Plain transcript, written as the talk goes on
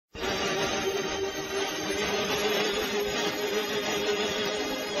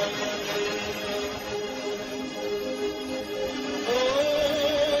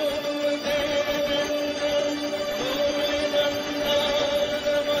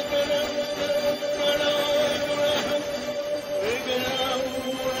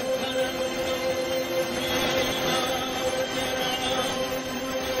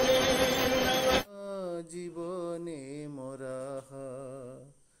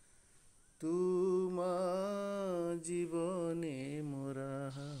জীবনে মোরা।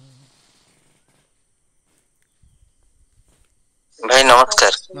 ଭାଇ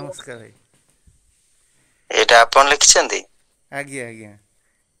ନମସ୍କାର। ନମସ୍କାର ଭାଇ। ଏଇଟା ଆପଣ ଲେଖିଛନ୍ତି? ଆଜ୍ଞା ଆଜ୍ଞା।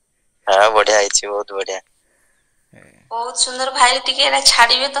 ହଁ ବଢିଆ ହେଇଛି, ବହୁତ ବଢିଆ। ଏ, ବହୁତ ସୁନ୍ଦର ଭାଇ, ଟିକେ ଏଟା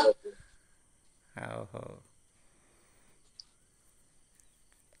ଛାଡିବେ ତ। ହଉ ହଉ।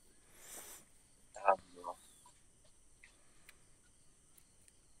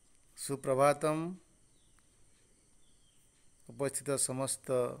 ସୁପ୍ରଭାତମ୍। ଉପସ୍ଥିତ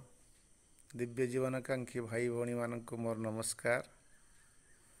ସମସ୍ତ ଦିବ୍ୟ ଜୀବନକାଂକ୍ଷୀ ଭାଇ ଭଉଣୀମାନଙ୍କୁ ମୋର ନମସ୍କାର।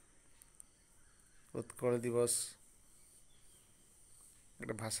 ଉତ୍କଳ ଦିବସ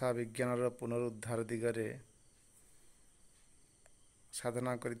ଗୋଟେ ଭାଷା ବିଜ୍ଞାନର ପୁନରୁଦ୍ଧାର ଦିଗରେ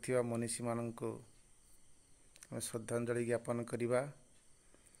ସାଧନା କରିଥିବା ମନୀଷୀମାନଙ୍କୁ ଆମେ ଶ୍ରଦ୍ଧାଞ୍ଜଳି ଜ୍ଞାପନ କରିବା।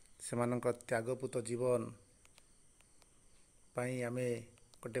 ସେମାନଙ୍କ ତ୍ୟାଗପୂତ ଜୀବନ ପାଇଁ ଆମେ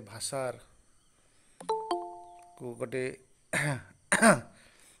ଗୋଟେ ଭାଷାର କୁ ଗୋଟେ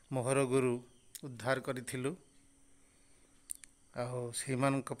ମୋହର ଗୁରୁ ଉଦ୍ଧାର କରିଥିଲୁ। ଆଉ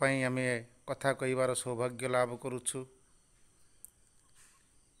ସେଇମାନଙ୍କ ପାଇଁ ଆମେ କଥା କହିବାର ସୌଭାଗ୍ୟ ଲାଭ କରୁଛୁ।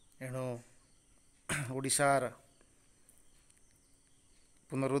 ଏଣୁ ଓଡ଼ିଶାର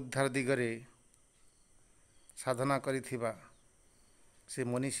ପୁନରୁଦ୍ଧାର ଦିଗରେ ସାଧନା କରିଥିବା ସେ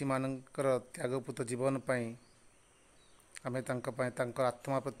ମନୀଷୀମାନଙ୍କର ତ୍ୟାଗପୂତ ଜୀବନ ପାଇଁ ଆମେ ତାଙ୍କ ପାଇଁ ତାଙ୍କ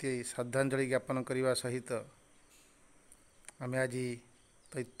ଆତ୍ମା ପ୍ରତି ଶ୍ରଦ୍ଧାଞ୍ଜଳି ଜ୍ଞାପନ କରିବା ସହିତ ଆମେ ଆଜି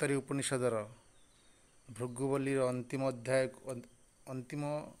ତୈତ୍ତରୀୟ ଉପନିଷଦର ଭୃଗୁବଲ୍ଲୀର ଅନ୍ତିମ ଅଧ୍ୟାୟକୁ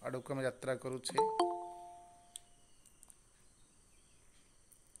ଅନ୍ତିମ ଆଡ଼କୁ ଆମେ ଯାତ୍ରା କରୁଛେ।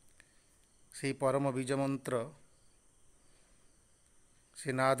 ସେହି ପରମ ବୀଜ ମନ୍ତ୍ର,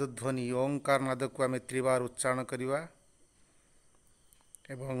 ସେ ନାଦ ଧ୍ୱନି ଓଙ୍କାର ନାଦକୁ ଆମେ ତ୍ରିବାର ଉଚ୍ଚାରଣ କରିବା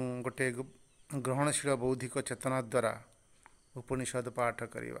ଏବଂ ଗୋଟିଏ ଗ୍ରହଣଶୀଳ ବୌଦ୍ଧିକ ଚେତନା ଦ୍ୱାରା ଉପନିଷଦ ପାଠ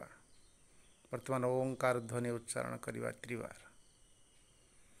କରିବା। ବର୍ତ୍ତମାନ ଓଙ୍କାର ଧ୍ୱନି ଉଚ୍ଚାରଣ କରିବା ତ୍ରିବାର।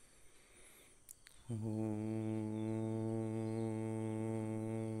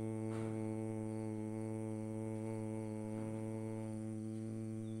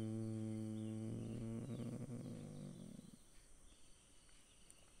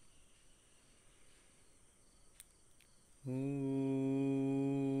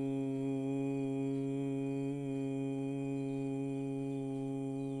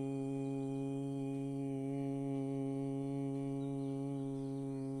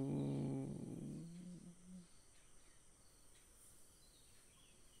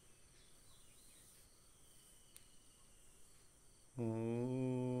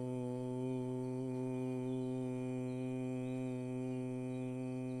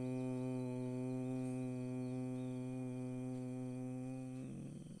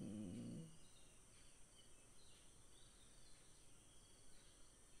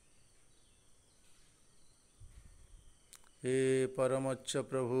 हे परमोच्च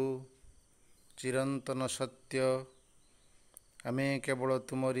प्रभु, ଚିରନ୍ତନ ସତ୍ୟ, ଆମେ କେବଳ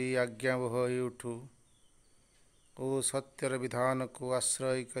ତୁମରି ଆଜ୍ଞାବହ ହେଉଠୁ ଓ ସତ୍ୟର ବିଧାନକୁ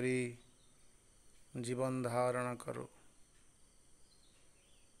ଆଶ୍ରୟ କରି ଜୀବନ ଧାରଣ କରୁ।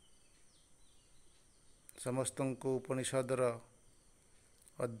 ସମସ୍ତଙ୍କୁ ଉପନିଷଦର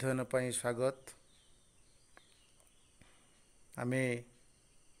ଅଧ୍ୟୟନ ପାଇଁ ସ୍ୱାଗତ। ଆମେ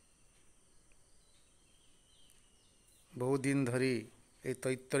ବହୁଦିନ ଧରି ଏହି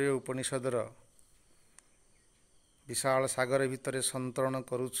ତୈତ୍ତରୀୟ ଉପନିଷଦର ବିଶାଳ ସାଗର ଭିତରେ ସନ୍ତରଣ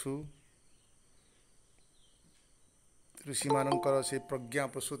କରୁଛୁ। ଋଷିମାନଙ୍କର ସେ ପ୍ରଜ୍ଞା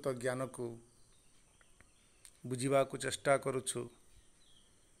ପ୍ରସୂତ ଜ୍ଞାନକୁ ବୁଝିବାକୁ ଚେଷ୍ଟା କରୁଛୁ।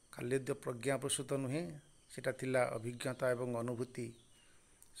 ଖାଲି ପ୍ରଜ୍ଞା ପ୍ରସୂତ ନୁହେଁ, ସେଟା ଥିଲା ଅଭିଜ୍ଞତା ଏବଂ ଅନୁଭୂତି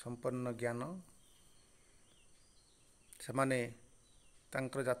ସମ୍ପନ୍ନ ଜ୍ଞାନ। ସେମାନେ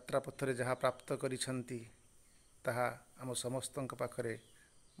ତାଙ୍କର ଯାତ୍ରା ପଥରେ ଯାହା ପ୍ରାପ୍ତ କରିଛନ୍ତି ତାହା ଆମ ସମସ୍ତଙ୍କ ପାଖରେ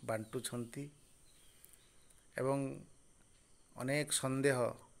ବାଣ୍ଟୁଛନ୍ତି ଏବଂ ଅନେକ ସନ୍ଦେହ,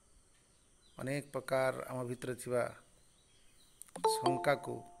 ଅନେକ ପ୍ରକାର ଆମ ଭିତରେ ଥିବା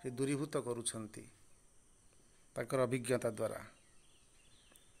ଶଙ୍କାକୁ ସେ ଦୂରୀଭୂତ କରୁଛନ୍ତି ତାଙ୍କର ଅଭିଜ୍ଞତା ଦ୍ୱାରା।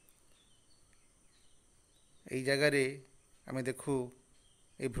 ଏହି ଜାଗାରେ ଆମେ ଦେଖୁ,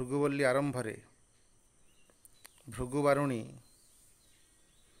 ଏହି ଭୃଗୁବଲ୍ଲୀ ଆରମ୍ଭରେ ଭୃଗୁ ବାରୁଣୀ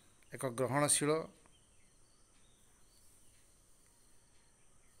ଏକ ଗ୍ରହଣଶୀଳ,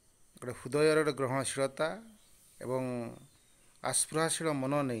 ଗୋଟେ ହୃଦୟର ଗୋଟେ ଗ୍ରହଣଶୀଳତା ଏବଂ ଆସ୍ପୃହାଶୀଳ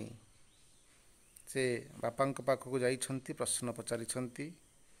ମନ ନେଇ ସେ ବାପାଙ୍କ ପାଖକୁ ଯାଇଛନ୍ତି, ପ୍ରଶ୍ନ ପଚାରିଛନ୍ତି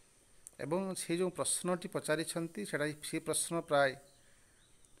ଏବଂ ସେ ଯେଉଁ ପ୍ରଶ୍ନଟି ପଚାରିଛନ୍ତି ସେ ପ୍ରଶ୍ନ ପ୍ରାୟ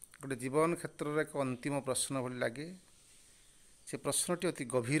ଗୋଟେ ଜୀବନ କ୍ଷେତ୍ରରେ ଏକ ଅନ୍ତିମ ପ୍ରଶ୍ନ ଭଳି ଲାଗେ। ସେ ପ୍ରଶ୍ନଟି ଅତି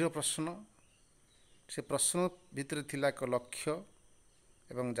ଗଭୀର ପ୍ରଶ୍ନ। ସେ ପ୍ରଶ୍ନ ଭିତରେ ଥିଲା ଏକ ଲକ୍ଷ୍ୟ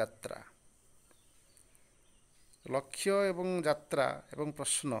ଏବଂ ଯାତ୍ରା। ଲକ୍ଷ୍ୟ ଏବଂ ଯାତ୍ରା ଏବଂ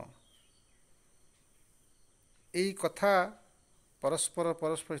ପ୍ରଶ୍ନ ଏହି କଥା ପରସ୍ପର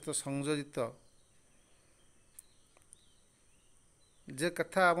ସହିତ ସଂଯୋଜିତ, ଯେ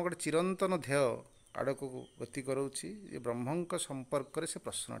କଥା ଆମ ଗୋଟେ ଚିରନ୍ତନ ଧ୍ୟେୟ ଆଡ଼କୁ ଗତି କରାଉଛି, ଯେ ବ୍ରହ୍ମଙ୍କ ସମ୍ପର୍କରେ ସେ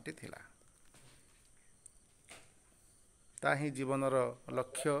ପ୍ରଶ୍ନଟି ଥିଲା। ତା ହିଁ ଜୀବନର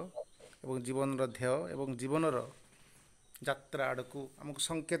ଲକ୍ଷ୍ୟ ଏବଂ ଜୀବନର ଧ୍ୟେୟ ଏବଂ ଜୀବନର ଯାତ୍ରା ଆଡ଼କୁ ଆମକୁ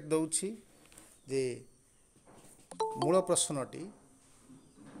ସଂକେତ ଦେଉଛି ଯେ ମୂଳ ପ୍ରଶ୍ନଟି,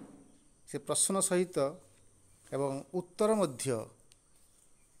 ସେ ପ୍ରଶ୍ନ ସହିତ ଏବଂ ଉତ୍ତର ମଧ୍ୟ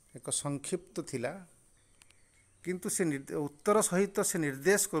ଏକ ସଂକ୍ଷିପ୍ତ ଥିଲା, କିନ୍ତୁ ସେ ଉତ୍ତର ସହିତ ସେ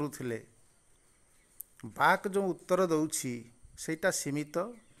ନିର୍ଦ୍ଦେଶ କରୁଥିଲେ ବାକ୍ ଯେଉଁ ଉତ୍ତର ଦେଉଛି ସେଇଟା ସୀମିତ,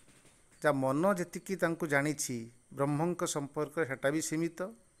 ଯାହା ମନ ଯେତିକି ତାଙ୍କୁ ଜାଣିଛି ବ୍ରହ୍ମଙ୍କ ସମ୍ପର୍କରେ ସେଟା ବି ସୀମିତ,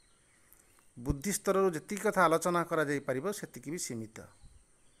 ବୁଦ୍ଧି ସ୍ତରରୁ ଯେତିକି କଥା ଆଲୋଚନା କରାଯାଇପାରିବ ସେତିକି ବି ସୀମିତ।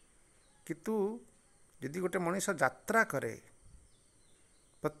 କିନ୍ତୁ ଯଦି ଗୋଟେ ମଣିଷ ଯାତ୍ରା କରେ,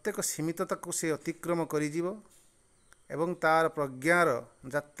 ପ୍ରତ୍ୟେକ ସୀମିତତାକୁ ସେ ଅତିକ୍ରମ କରିଯିବ ଏବଂ ତାର ପ୍ରଜ୍ଞାର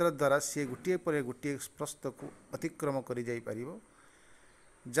ଯାତ୍ରା ଦ୍ୱାରା ସିଏ ଗୋଟିଏ ପରେ ଗୋଟିଏ ପ୍ରସ୍ତକୁ ଅତିକ୍ରମ କରିଯାଇପାରିବ।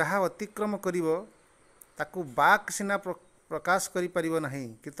 ଯାହା ଅତିକ୍ରମ କରିବ ତାକୁ ବାକ୍ ସିନା ପ୍ରକାଶ କରିପାରିବ ନାହିଁ,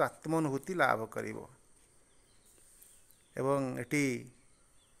 କିନ୍ତୁ ଆତ୍ମଅନୁଭୂତି ଲାଭ କରିବ। ଏବଂ ଏଠି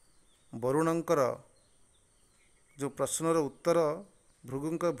ବରୁଣଙ୍କର ଯେଉଁ ପ୍ରଶ୍ନର ଉତ୍ତର,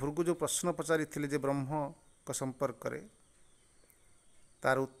 ଭୃଗୁ ଯେଉଁ ପ୍ରଶ୍ନ ପଚାରିଥିଲେ ଯେ ବ୍ରହ୍ମଙ୍କ ସମ୍ପର୍କରେ,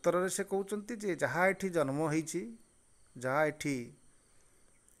 ତାର ଉତ୍ତରରେ ସେ କହୁଛନ୍ତି ଯେ ଯାହା ଏଠି ଜନ୍ମ ହେଇଛି, ଯାହା ଏଠି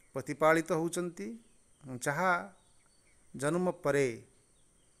ପ୍ରତିପାଳିତ ହେଉଛନ୍ତି, ଯାହା ଜନ୍ମ ପରେ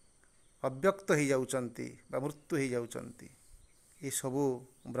ଅବ୍ୟକ୍ତ ହେଇଯାଉଛନ୍ତି ବା ମୃତ୍ୟୁ ହେଇଯାଉଛନ୍ତି, ଏସବୁ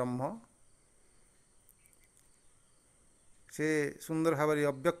ବ୍ରହ୍ମ। ସେ ସୁନ୍ଦର ଭାବରେ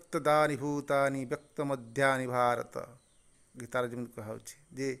ଅବ୍ୟକ୍ତ ଦାନି ଭୂତାନି ବ୍ୟକ୍ତ ମଧ୍ୟାନି ଭାରତ, ଗୀତାର ଯେମିତି କୁହାହେଉଛି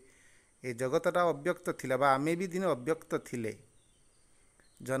ଯେ ଏ ଜଗତଟା ଅବ୍ୟକ୍ତ ଥିଲା ବା ଆମେ ବି ଦିନେ ଅବ୍ୟକ୍ତ ଥିଲେ,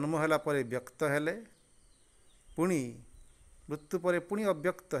 ଜନ୍ମ ହେଲା ପରେ ବ୍ୟକ୍ତ ହେଲେ, ପୁଣି ମୃତ୍ୟୁ ପରେ ପୁଣି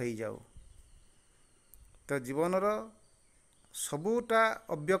ଅବ୍ୟକ୍ତ ହେଇଯାଉ। ତ ଜୀବନର ସବୁଟା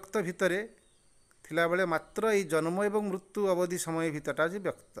ଅବ୍ୟକ୍ତ ଭିତରେ ଥିଲାବେଳେ ମାତ୍ର ଏଇ ଜନ୍ମ ଏବଂ ମୃତ୍ୟୁ ଅବଧି ସମୟ ଭିତରଟା ହେଉଛି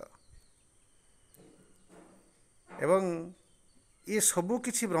ବ୍ୟକ୍ତ। ଏବଂ ଏ ସବୁ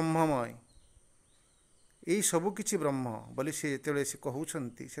କିଛି ବ୍ରହ୍ମମୟ, ଏଇ ସବୁ କିଛି ବ୍ରହ୍ମ ବୋଲି ସେ ଯେତେବେଳେ ସେ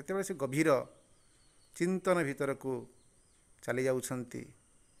କହୁଛନ୍ତି, ସେତେବେଳେ ସେ ଗଭୀର ଚିନ୍ତନ ଭିତରକୁ ଚାଲି ଯାଉଛନ୍ତି।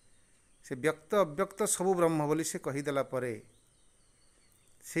 ସେ ବ୍ୟକ୍ତ ଅବ୍ୟକ୍ତ ସବୁ ବ୍ରହ୍ମ ବୋଲି ସେ କହିଦେଲା ପରେ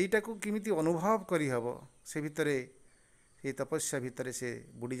ସେଇଟାକୁ କେମିତି ଅନୁଭବ କରିହେବ, ସେ ଭିତରେ, ସେଇ ତପସ୍ୟା ଭିତରେ ସେ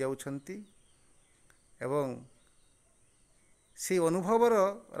ବୁଡ଼ି ଯାଉଛନ୍ତି। ଏବଂ ସେଇ ଅନୁଭବର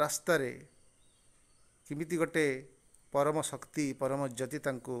ରାସ୍ତାରେ କେମିତି ଗୋଟେ ପରମ ଶକ୍ତି, ପରମ ଜ୍ୟୋତି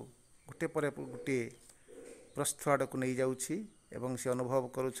ତାଙ୍କୁ ଗୋଟିଏ ପରେ ଗୋଟିଏ ପ୍ରସ୍ଥ ଆଡ଼କୁ ନେଇଯାଉଛି ଏବଂ ସେ ଅନୁଭବ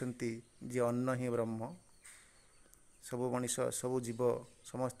କରୁଛନ୍ତି ଯେ ଅନ୍ନ ହିଁ ବ୍ରହ୍ମ। ସବୁ ମଣିଷ, ସବୁ ଜୀବ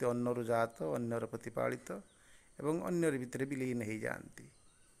ସମସ୍ତେ ଅନ୍ନରୁ ଜାତ, ଅନ୍ୟର ପ୍ରତିପାଳିତ ଏବଂ ଅନ୍ୟର ଭିତରେ ବିଲୀନ ହେଇଯାଆନ୍ତି।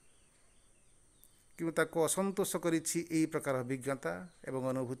 କିନ୍ତୁ ତାକୁ ଅସନ୍ତୋଷ କରିଛି ଏହି ପ୍ରକାର ଅଭିଜ୍ଞତା ଏବଂ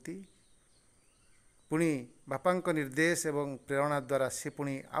ଅନୁଭୂତି। ପୁଣି ବାପାଙ୍କ ନିର୍ଦ୍ଦେଶ ଏବଂ ପ୍ରେରଣା ଦ୍ୱାରା ସେ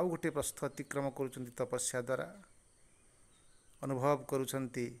ପୁଣି ଆଉ ଗୋଟିଏ ପ୍ରସ୍ଥ ଅତିକ୍ରମ କରୁଛନ୍ତି ତପସ୍ୟା ଦ୍ୱାରା। ଅନୁଭବ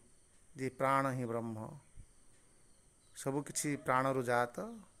କରୁଛନ୍ତି ଯେ ପ୍ରାଣ ହିଁ ବ୍ରହ୍ମ, ସବୁକିଛି ପ୍ରାଣରୁ ଜାତ,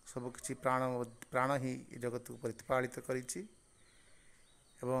 ସବୁକିଛି ପ୍ରାଣ ହିଁ ଏ ଜଗତକୁ ପ୍ରତିପାଳିତ କରିଛି।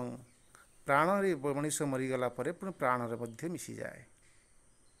 ଏବଂ ପ୍ରାଣରେ ମଣିଷ ମରିଗଲା ପରେ ପୁଣି ପ୍ରାଣରେ ମଧ୍ୟ ମିଶିଯାଏ।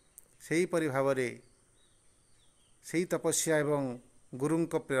 ସେହିପରି ଭାବରେ ସେହି ତପସ୍ୟା ଏବଂ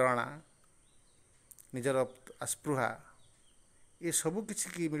ଗୁରୁଙ୍କ ପ୍ରେରଣା, ନିଜର ଆସ୍ପୃହା, ଏସବୁ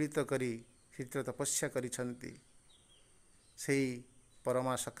କିଛିକି ମିଳିତ କରି ସେଥିରେ ତପସ୍ୟା କରିଛନ୍ତି। ସେହି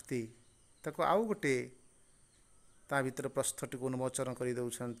ପରମା ଶକ୍ତି ତାକୁ ଆଉ ଗୋଟିଏ ତା ଭିତରେ ପ୍ରସ୍ଥଟିକୁ ଉନ୍ମୋଚନ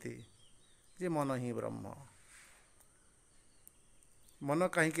କରିଦେଉଛନ୍ତି ଯେ ମନ ହିଁ ବ୍ରହ୍ମ। ମନ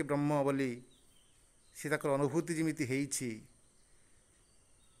କାହିଁକି ବ୍ରହ୍ମ ବୋଲି ସେ ତାଙ୍କର ଅନୁଭୂତି ଯେମିତି ହେଇଛି,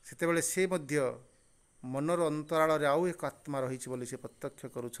 ସେତେବେଳେ ସେ ମଧ୍ୟ ମନର ଅନ୍ତରାଳରେ ଆଉ ଏକ ଆତ୍ମା ରହିଛି ବୋଲି ସେ ପ୍ରତ୍ୟକ୍ଷ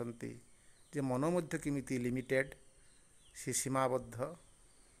କରୁଛନ୍ତି ଯେ ମନ ମଧ୍ୟ କେମିତି ଲିମିଟେଡ଼, ସେ ସୀମାବଦ୍ଧ,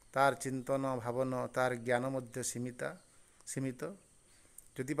 ତାର ଚିନ୍ତନ ଭାବନା, ତାର ଜ୍ଞାନ ମଧ୍ୟ ସୀମିତ।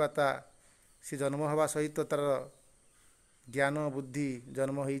 ଯଦି ବା ସେ ଜନ୍ମ ହେବା ସହିତ ତାର ଜ୍ଞାନ ବୁଦ୍ଧି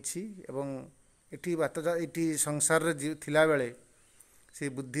ଜନ୍ମ ହେଇଛି ଏବଂ ଏଠି ସଂସାରରେ ଥିଲାବେଳେ ସେ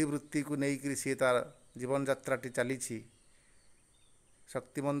ବୁଦ୍ଧିବୃତ୍ତିକୁ ନେଇକରି ସିଏ ତାର ଜୀବନଯାତ୍ରାଟି ଚାଲିଛି,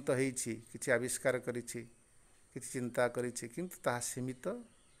 ଶକ୍ତିମନ୍ତ ହେଇଛି, କିଛି ଆବିଷ୍କାର କରିଛି, କିଛି ଚିନ୍ତା କରିଛି, କିନ୍ତୁ ତାହା ସୀମିତ।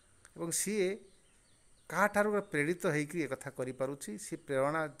 ଏବଂ ସିଏ କାହାଠାରୁ ପ୍ରେରିତ ହେଇକି ଏକଥା କରିପାରୁଛି, ସେ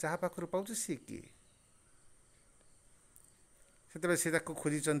ପ୍ରେରଣା ଯାହା ପାଖରୁ ପାଉଛି ସିଏ କିଏ? ସେତେବେଳେ ସେ ତାକୁ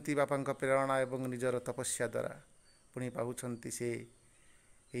ଖୋଜିଛନ୍ତି ବାପାଙ୍କ ପ୍ରେରଣା ଏବଂ ନିଜର ତପସ୍ୟା ଦ୍ୱାରା, ପୁଣି ପାଉଛନ୍ତି ସେ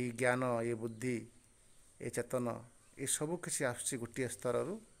ଏଇ ଜ୍ଞାନ, ଏ ବୁଦ୍ଧି, ଏ ଚେତନ ଏସବୁ କିଛି ଆସୁଛି ଗୋଟିଏ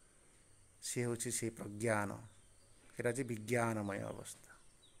ସ୍ତରରୁ, ସିଏ ହେଉଛି ସେ ପ୍ରଜ୍ଞାନ। ଏଇଟା ହେଉଛି ବିଜ୍ଞାନମୟ ଅବସ୍ଥା।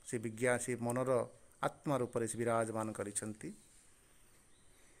 ସେ ବିଜ୍ଞାନ ସେ ମନର ଆତ୍ମା ରୂପରେ ସେ ବିରାଜମାନ କରିଛନ୍ତି।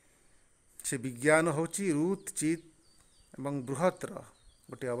 ସେ ବିଜ୍ଞାନ ହେଉଛି ରୁତ୍ ଚିତ୍ ଏବଂ ବୃହତ୍ର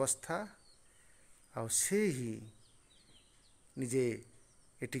ଗୋଟିଏ ଅବସ୍ଥା। ଆଉ ସେ ହିଁ ନିଜେ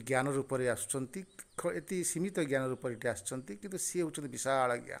ଏଠି ଜ୍ଞାନ ରୂପରେ ଆସୁଛନ୍ତି। ଏତି ସୀମିତ ଜ୍ଞାନ ରୂପରେ ଏଠି ଆସିଛନ୍ତି, କିନ୍ତୁ ସିଏ ହେଉଛନ୍ତି ବିଶାଳ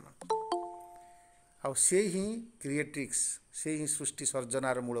ଜ୍ଞାନ। ଆଉ ସେ ହିଁ କ୍ରିଏଟ୍ରିକ୍ସ, ସେ ହିଁ ସୃଷ୍ଟି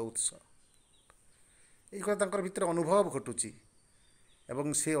ସର୍ଜନାର ମୂଳ ଉତ୍ସ। ଏଇ କଥା ତାଙ୍କର ଭିତରେ ଅନୁଭବ ଘଟୁଛି ଏବଂ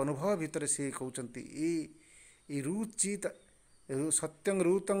ସେ ଅନୁଭବ ଭିତରେ ସେ କହୁଛନ୍ତି ଏଇ ରୁତ୍ ଚିତ୍ ସତ୍ୟଂ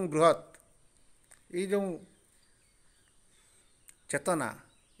ରୁତଂ ବୃହତ୍, ଏଇ ଯେଉଁ ଚେତନା,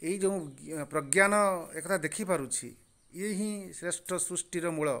 ଏଇ ଯେଉଁ ପ୍ରଜ୍ଞାନ ଏକଥା ଦେଖିପାରୁଛି, ଇଏ ହିଁ ଶ୍ରେଷ୍ଠ ସୃଷ୍ଟିର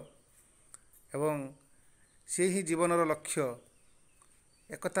ମୂଳ ଏବଂ ସେ ହିଁ ଜୀବନର ଲକ୍ଷ୍ୟ।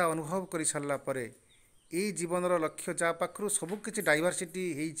 ଏକଥା ଅନୁଭବ କରିସାରିଲା ପରେ ଏଇ ଜୀବନର ଲକ୍ଷ୍ୟ ଯାହା ପାଖରୁ ସବୁକିଛି ଡାଇଭର୍ସିଟି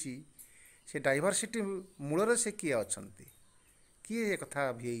ହେଇଛି, ସେ ଡାଇଭର୍ସିଟି ମୂଳରେ ସେ କିଏ ଅଛନ୍ତି, କିଏ ଏକଥା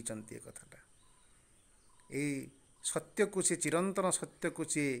ଭିଆଇଛନ୍ତି? ଏ କଥାଟା ଏଇ ସତ୍ୟକୁ, ସେ ଚିରନ୍ତନ ସତ୍ୟକୁ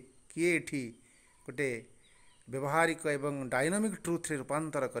ସିଏ କିଏ ଏଠି ଗୋଟେ ବ୍ୟବହାରିକ ଏବଂ ଡାଇନାମିକ୍ ଟ୍ରୁଥରେ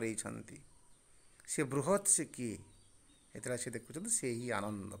ରୂପାନ୍ତର କରେଇଛନ୍ତି। ସେ ବୃହତ୍, ସେ କିଏ? ଏଥିରେ ସେ ଦେଖୁଛନ୍ତି ସେ ହିଁ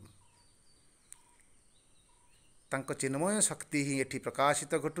ଆନନ୍ଦମ୍। ତାଙ୍କ ଚିନ୍ମୟ ଶକ୍ତି ହିଁ ଏଠି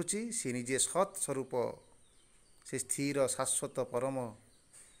ପ୍ରକାଶିତ ଘଟୁଛି। ସେ ନିଜେ ସତ୍ ସ୍ୱରୂପ, ସେ ସ୍ଥିର ଶାଶ୍ୱତ ପରମ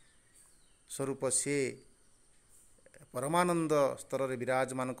ସ୍ୱରୂପ, ସେ ପରମାନନ୍ଦ ସ୍ତରରେ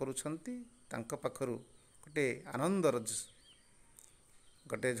ବିରାଜମାନ କରୁଛନ୍ତି। ତାଙ୍କ ପାଖରୁ ଗୋଟେ ଆନନ୍ଦର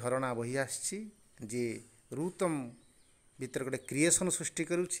ଗୋଟେ ଝରଣା ବହି ଆସିଛି, ଯିଏ ରୁତମ୍ ଭିତରେ ଗୋଟେ କ୍ରିଏସନ୍ ସୃଷ୍ଟି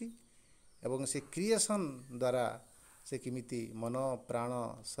କରୁଛି ଏବଂ ସେ କ୍ରିଏସନ୍ ଦ୍ୱାରା ସେ କେମିତି ମନ ପ୍ରାଣ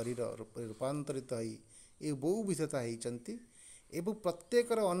ଶରୀର ରୂପରେ ରୂପାନ୍ତରିତ ହୋଇ ଏ ବହୁବିଧତା ହେଇଛନ୍ତି ଏବଂ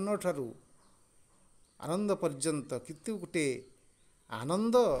ପ୍ରତ୍ୟେକର ଅନ୍ନଠାରୁ ଆନନ୍ଦ ପର୍ଯ୍ୟନ୍ତ କିନ୍ତୁ ଗୋଟେ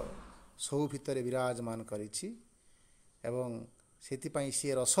ଆନନ୍ଦ ସବୁ ଭିତରେ ବିରାଜମାନ କରିଛି ଏବଂ ସେଥିପାଇଁ ସେ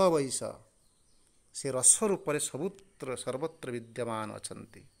ରସ ବୈଶ, ସେ ରସ ରୂପରେ ସର୍ବତ୍ର ବିଦ୍ୟମାନ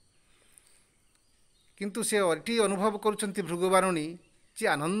ଅଛନ୍ତି। କିନ୍ତୁ ସେ ଏଠି ଅନୁଭବ କରୁଛନ୍ତି ଭୃଗୁବାରୁଣୀ ଯେ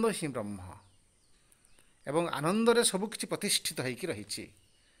ଆନନ୍ଦ ହିଁ ବ୍ରହ୍ମ ଏବଂ ଆନନ୍ଦରେ ସବୁକିଛି ପ୍ରତିଷ୍ଠିତ ହୋଇକି ରହିଛି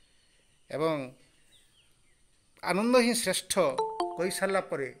ଏବଂ ଆନନ୍ଦ ହିଁ ଶ୍ରେଷ୍ଠ କହିସାରିଲା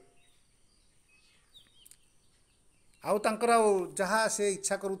ପରେ ଆଉ ତାଙ୍କର ଆଉ ଯାହା ସେ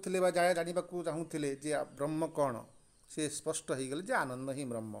ଇଚ୍ଛା କରୁଥିଲେ ବା ଯାହା ଜାଣିବାକୁ ଚାହୁଁଥିଲେ ଯେ ବ୍ରହ୍ମ କ'ଣ, ସେ ସ୍ପଷ୍ଟ ହୋଇଗଲେ ଯେ ଆନନ୍ଦ ହିଁ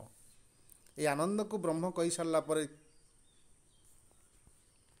ବ୍ରହ୍ମ। এই ଆନନ୍ଦକୁ ବ୍ରହ୍ମ କହିସାରିଲା ପରେ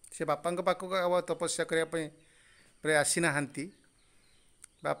ସେ ବାପାଙ୍କ ପାଖକୁ ଆଉ ତପସ୍ୟା କରିବା ପାଇଁ ପ୍ରାୟ ଆସିନାହାନ୍ତି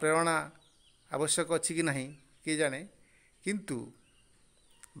ବା ପ୍ରେରଣା ଆବଶ୍ୟକ ଅଛି କି ନାହିଁ କିଏ ଜାଣେ, କିନ୍ତୁ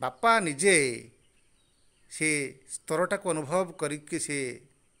ବାପା ନିଜେ ସେ ସ୍ତରଟାକୁ ଅନୁଭବ କରିକି ସେ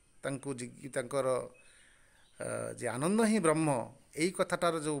ତାଙ୍କର ଯେ ଆନନ୍ଦ ହିଁ ବ୍ରହ୍ମ, ଏଇ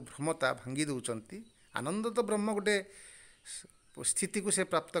କଥାଟାର ଯେଉଁ ଭ୍ରମତା ଭାଙ୍ଗି ଦେଉଛନ୍ତି। ଆନନ୍ଦ ତ ବ୍ରହ୍ମ ଗୋଟେ ସ୍ଥିତିକୁ ସେ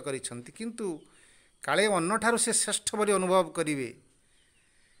ପ୍ରାପ୍ତ କରିଛନ୍ତି, କିନ୍ତୁ କାଳେ ଅନ୍ୟଠାରୁ ସେ ଶ୍ରେଷ୍ଠ ବୋଲି ଅନୁଭବ କରିବେ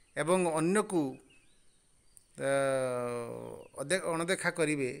ଏବଂ ଅନ୍ୟକୁ ଅଣଦେଖା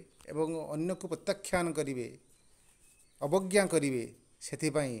କରିବେ ଏବଂ ଅନ୍ୟକୁ ପ୍ରତ୍ୟାଖ୍ୟାନ କରିବେ, ଅବଜ୍ଞା କରିବେ।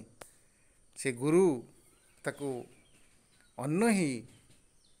 ସେଥିପାଇଁ ସେ ଗୁରୁ ତାକୁ ଅନ୍ୟ ହିଁ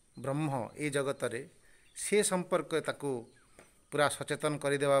ବ୍ରହ୍ମ ଏ ଜଗତରେ ସେ ସମ୍ପର୍କରେ ତାକୁ ପୁରା ସଚେତନ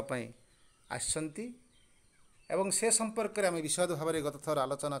କରିଦେବା ପାଇଁ ଆସିଛନ୍ତି ଏବଂ ସେ ସମ୍ପର୍କରେ ଆମେ ବିଶଦ ଭାବରେ ଗତ ଥର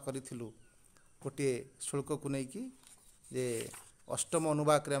ଆଲୋଚନା କରିଥିଲୁ ଗୋଟିଏ ଶ୍ଳୋକକୁ ନେଇକି, ଯେ ଅଷ୍ଟମ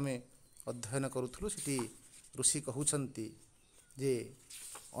ଅନୁବାକରେ ଆମେ ଅଧ୍ୟୟନ କରୁଥିଲୁ। ସେଠି ଋଷି କହୁଛନ୍ତି ଯେ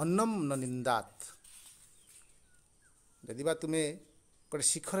ଅନ୍ନମ୍ ନ ନିନ୍ଦାତ୍, ଯଦି ବା ତୁମେ ଗୋଟେ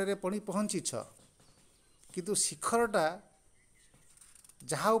ଶିଖରରେ ପହଞ୍ଚିଛ କିନ୍ତୁ ଶିଖରଟା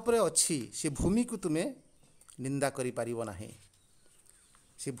ଯାହା ଉପରେ ଅଛି ସେ ଭୂମିକୁ ତୁମେ ନିନ୍ଦା କରିପାରିବ ନାହିଁ।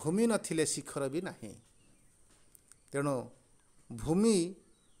 ସେ ଭୂମି ନଥିଲେ ଶିଖର ବି ନାହିଁ। ତେଣୁ ଭୂମି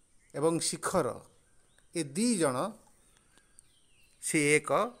ଏବଂ ଶିଖର ଏ ଦୁଇ ଜଣ ସେ ଏକ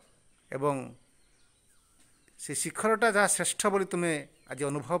ଏବଂ ସେ ଶିଖରଟା ଯାହା ଶ୍ରେଷ୍ଠ ବୋଲି ତୁମେ ଆଜି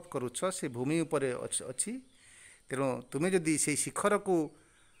ଅନୁଭବ କରୁଛ ସେ ଭୂମି ଉପରେ ଅଛି। ତେଣୁ ତୁମେ ଯଦି ସେଇ ଶିଖରକୁ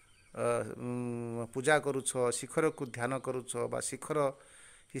ପୂଜା କରୁଛ, ଶିଖରକୁ ଧ୍ୟାନ କରୁଛ ବା ଶିଖର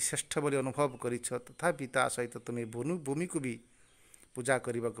ହିଁ ଶ୍ରେଷ୍ଠ ବୋଲି ଅନୁଭବ କରିଛ, ତଥାପି ତା ସହିତ ତୁମେ ଭୂମିକୁ ବି ପୂଜା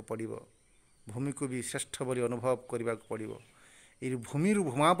କରିବାକୁ ପଡ଼ିବ, ଭୂମିକୁ ବି ଶ୍ରେଷ୍ଠ ବୋଲି ଅନୁଭବ କରିବାକୁ ପଡ଼ିବ। ଏଇ ଭୂମିରୁ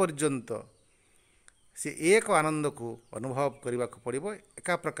ଭୂମା ପର୍ଯ୍ୟନ୍ତ ସେ ଏକ ଆନନ୍ଦକୁ ଅନୁଭବ କରିବାକୁ ପଡ଼ିବ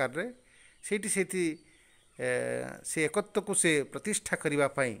ଏକା ପ୍ରକାରରେ। ସେଇଠି ସେ ଏକତ୍ୱକୁ ସେ ପ୍ରତିଷ୍ଠା କରିବା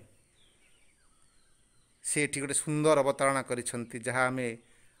ପାଇଁ ସେ ଏଠି ଗୋଟେ ସୁନ୍ଦର ଅବତାରଣା କରିଛନ୍ତି, ଯାହା ଆମେ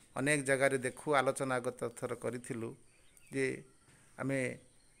ଅନେକ ଜାଗାରେ ଦେଖୁ। ଆଲୋଚନା ଗତ ଥର କରିଥିଲୁ ଯେ ଆମେ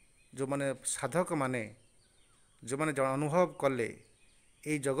ଯେଉଁମାନେ ସାଧକମାନେ ଯେଉଁମାନେ ଅନୁଭବ କଲେ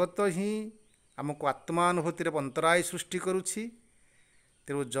ଏଇ ଜଗତ ହିଁ ଆମକୁ ଆତ୍ମାନୁଭୂତିରେ ଅନ୍ତରାୟ ସୃଷ୍ଟି କରୁଛି।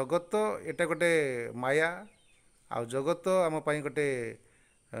 ତେଣୁ ଜଗତ ଏଇଟା ଗୋଟେ ମାୟା, ଆଉ ଜଗତ ଆମ ପାଇଁ ଗୋଟେ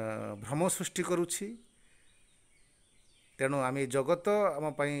ଭ୍ରମ ସୃଷ୍ଟି କରୁଛି। ତେଣୁ ଆମେ ଜଗତ ଆମ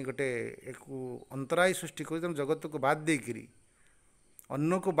ପାଇଁ ଗୋଟେ ଅନ୍ତରାୟ ସୃଷ୍ଟି କରୁଛି। ତେଣୁ ଜଗତକୁ ବାଦ ଦେଇକିରି,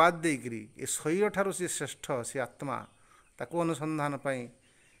 ଅନ୍ନକୁ ବାଦ ଦେଇକିରି ଏ ଶରୀରଠାରୁ ସେ ଶ୍ରେଷ୍ଠ ସେ ଆତ୍ମା, ତାକୁ ଅନୁସନ୍ଧାନ ପାଇଁ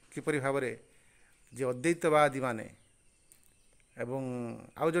କିପରି ଭାବରେ ଯେ ଅଦ୍ୱୈତବାଦୀମାନେ ଏବଂ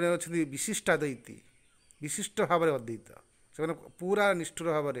ଆଉ ଜଣେ ଅଛନ୍ତି ବିଶିଷ୍ଟାଦ୍ୱୈତୀ, ବିଶିଷ୍ଟ ଭାବରେ ଅଦ୍ୱୈତ, ସେମାନେ ପୁରା ନିଷ୍ଠୁର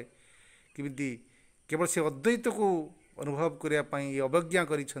ଭାବରେ କେମିତି କେବଳ ସେ ଅଦ୍ୱୈତକୁ ଅନୁଭବ କରିବା ପାଇଁ ଅବଜ୍ଞା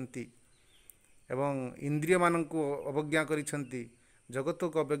କରିଛନ୍ତି ଏବଂ ଇନ୍ଦ୍ରିୟମାନଙ୍କୁ ଅବଜ୍ଞା କରିଛନ୍ତି,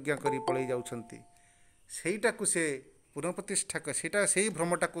 ଜଗତକୁ ଅବଜ୍ଞା କରି ପଳାଇ ଯାଉଛନ୍ତି। ସେଇଟାକୁ ସେ ପୁନଃପ୍ରତିଷ୍ଠା, ସେଇଟା ସେଇ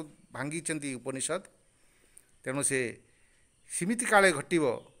ଭ୍ରମଟାକୁ ଭାଙ୍ଗିଛନ୍ତି ଉପନିଷଦ। ତେଣୁ ସେ ସେମିତି କାଳେ ଘଟିବ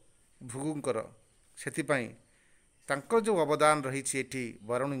ଭୃଗୁଙ୍କର, ସେଥିପାଇଁ ତାଙ୍କର ଯେଉଁ ଅବଦାନ ରହିଛି ଏଠି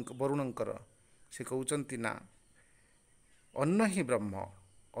ବରୁଣଙ୍କର, ସେ କହୁଛନ୍ତି ନା ଅନ୍ନ ହିଁ ବ୍ରହ୍ମ,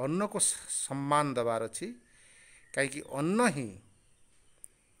 ଅନ୍ନକୁ ସମ୍ମାନ ଦେବାର ଅଛି। କାହିଁକି ଅନ୍ନ ହିଁ,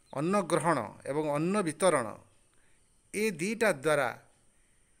 ଅନ୍ନ ଗ୍ରହଣ ଏବଂ ଅନ୍ନ ବିତରଣ ଏ ଦୁଇଟା ଦ୍ୱାରା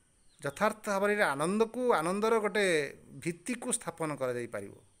ଯଥାର୍ଥ ଭାବରେ ଆନନ୍ଦର ଗୋଟେ ଭିତ୍ତିକୁ ସ୍ଥାପନ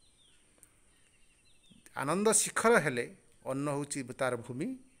କରାଯାଇପାରିବ। ଆନନ୍ଦ ଶିଖର ହେଲେ ଅନ୍ନ ହେଉଛି ତାର ଭୂମି,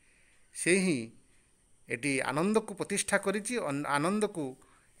 ସେ ହିଁ ଏଠି ଆନନ୍ଦକୁ ପ୍ରତିଷ୍ଠା କରିଛି, ଆନନ୍ଦକୁ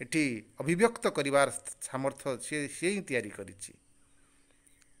ଏଠି ଅଭିବ୍ୟକ୍ତ କରିବାର ସାମର୍ଥ୍ୟ ସେ ହିଁ ତିଆରି କରିଛି।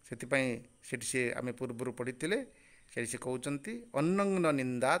 ସେଥିପାଇଁ ସେଠି ସେ ଆମେ ପୂର୍ବରୁ ପଢ଼ିଥିଲେ, ସେଠି ସେ କହୁଛନ୍ତି ଅନ୍ନଂ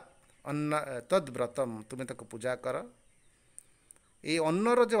ନିନ୍ଦାତ୍ ଅନ୍ନ ତଦ୍ବ୍ରତମ୍, ତୁମେ ତାକୁ ପୂଜା କର। ଏଇ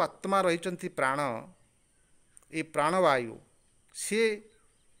ଅନ୍ନର ଯେଉଁ ଆତ୍ମା ରହିଛନ୍ତି ପ୍ରାଣ, ଏ ପ୍ରାଣବାୟୁ,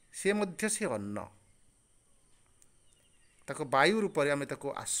 ସେ ମଧ୍ୟ ସେ ଅନ୍ନ, ତାକୁ ବାୟୁ ରୂପରେ ଆମେ ତାକୁ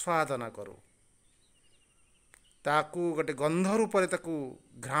ଆସ୍ୱାଦନ କରୁ, ତାକୁ ଗୋଟେ ଗନ୍ଧ ରୂପରେ ତାକୁ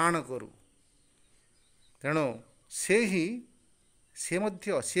ଘ୍ରାଣ କରୁ। ତେଣୁ ସେ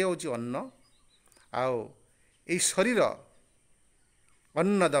ହେଉଛି ଅନ୍ନ। ଆଉ ଏଇ ଶରୀର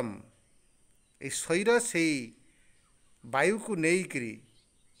ଅନ୍ନଦମ୍, ଏଇ ଶରୀର ସେଇ ବାୟୁକୁ ନେଇକରି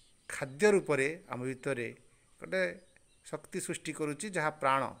ଖାଦ୍ୟ ରୂପରେ ଆମ ଭିତରେ ଗୋଟେ ଶକ୍ତି ସୃଷ୍ଟି କରୁଛି, ଯାହା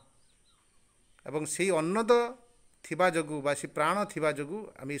ପ୍ରାଣ। ଏବଂ ସେଇ ଅନ୍ନଦ ଥିବା ଯୋଗୁଁ ବା ସେ ପ୍ରାଣ ଥିବା ଯୋଗୁଁ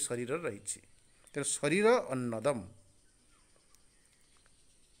ଆମେ ଏଇ ଶରୀରରେ ରହିଛି। ତେଣୁ ଶରୀର ଅନ୍ନଦମ୍,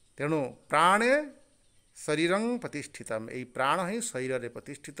 ତେଣୁ ପ୍ରାଣେ ଶରୀରଂ ପ୍ରତିଷ୍ଠିତମ୍, ଏଇ ପ୍ରାଣ ହିଁ ଶରୀରରେ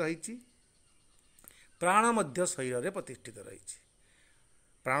ପ୍ରତିଷ୍ଠିତ ହୋଇଛି। ପ୍ରାଣ ମଧ୍ୟ ଶରୀରରେ ପ୍ରତିଷ୍ଠିତ ରହିଛି।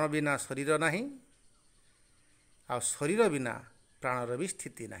 ପ୍ରାଣ ବିନା ଶରୀର ନାହିଁ, ଆଉ ଶରୀର ବିନା ପ୍ରାଣର ବି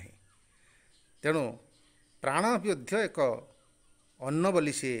ସ୍ଥିତି ନାହିଁ। ତେଣୁ ପ୍ରାଣ ମଧ୍ୟ ଏକ ଅନ୍ନ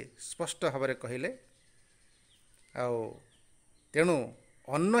ବୋଲି ସେ ସ୍ପଷ୍ଟ ଭାବରେ କହିଲେ। ଆଉ ତେଣୁ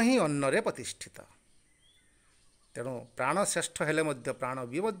ଅନ୍ନ ହିଁ ଅନ୍ନରେ ପ୍ରତିଷ୍ଠିତ। ତେଣୁ ପ୍ରାଣ ଶ୍ରେଷ୍ଠ ହେଲେ ମଧ୍ୟ ପ୍ରାଣ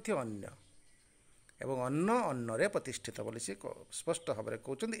ବି ମଧ୍ୟ ଅନ୍ୟ, ଏବଂ ଅନ୍ନ ଅନ୍ନରେ ପ୍ରତିଷ୍ଠିତ ବୋଲି ସେ ସ୍ପଷ୍ଟ ଭାବରେ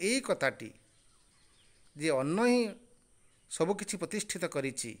କହୁଛନ୍ତି। ଏଇ କଥାଟି ଯେ ଅନ୍ନ ହିଁ ସବୁକିଛି ପ୍ରତିଷ୍ଠିତ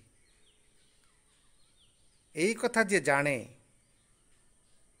କରିଛି, ଏଇ କଥା ଯିଏ ଜାଣେ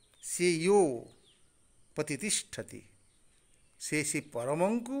ସିଏ ୟୋ ପ୍ରତିଷ୍ଠତି, ସେ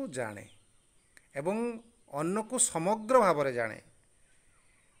ପରମଙ୍କୁ ଜାଣେ ଏବଂ ଅନ୍ନକୁ ସମଗ୍ର ଭାବରେ ଜାଣେ।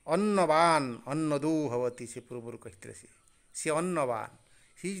 ଅନ୍ନବାନ ଅନ୍ନଦୋ ଭବତି, ସେ ପୂର୍ବରୁ କହିଥିଲେ ସେ ଅନ୍ନବାନ,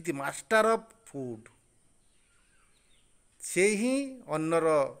 he is the master of food. ସେ ହିଁ ଅନ୍ନର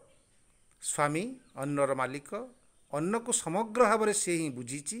ସ୍ୱାମୀ, ଅନ୍ନର ମାଲିକ। ଅନ୍ନକୁ ସମଗ୍ର ଭାବରେ ସେ ହିଁ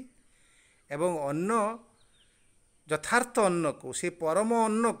ବୁଝିଛି ଏବଂ ଅନ୍ନ ଯଥାର୍ଥ ଅନ୍ନକୁ, ସେ ପରମ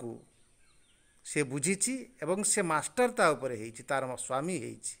ଅନ୍ନକୁ ସେ ବୁଝିଛି ଏବଂ ସେ ମାଷ୍ଟର ତା ଉପରେ ହେଇଛି, ତାର ସ୍ୱାମୀ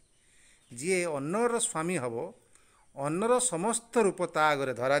ହେଇଛି। ଯିଏ ଅନ୍ନର ସ୍ୱାମୀ ହେବ, ଅନ୍ନର ସମସ୍ତ ରୂପ ତା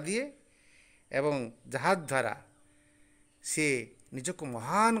ଆଗରେ ଧରା ଦିଏ ଏବଂ ଯାହାଦ୍ୱାରା ସେ ନିଜକୁ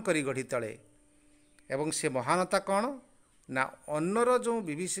ମହାନ କରି ଗଢ଼ି ତଳେ। ଏବଂ ସେ ମହାନତା କ'ଣ ନା, ଅନ୍ନର ଯେଉଁ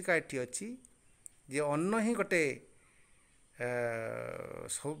ବିଭୀଷିକା ଏଠି ଅଛି, ଯେ ଅନ୍ନ ହିଁ ଗୋଟେ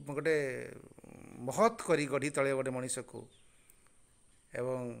ମହତ୍ କରି ଗଢ଼ି ତଳେ ଗୋଟେ ମଣିଷକୁ,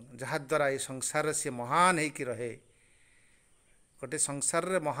 ଏବଂ ଯାହାଦ୍ୱାରା ଏ ସଂସାରରେ ସେ ମହାନ ହେଇକି ରହେ। ଗୋଟେ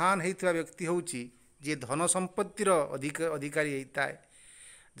ସଂସାରରେ ମହାନ ହେଇଥିବା ବ୍ୟକ୍ତି ହେଉଛି ଯିଏ ଧନ ସମ୍ପତ୍ତିର ଅଧିକାରୀ ହେଇଥାଏ,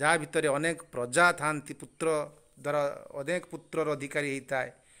 ଯାହା ଭିତରେ ଅନେକ ପ୍ରଜା ଥାଆନ୍ତି, ପୁତ୍ର ଦ୍ୱାରା ଅନେକ ପୁତ୍ରର ଅଧିକାରୀ ହେଇଥାଏ,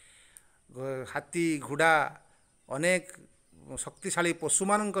 ହାତୀ ଘୋଡ଼ା ଅନେକ ଶକ୍ତିଶାଳୀ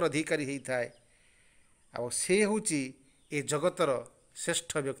ପଶୁମାନଙ୍କର ଅଧିକାରୀ ହେଇଥାଏ। ଆଉ ସେ ହେଉଛି ଏ ଜଗତର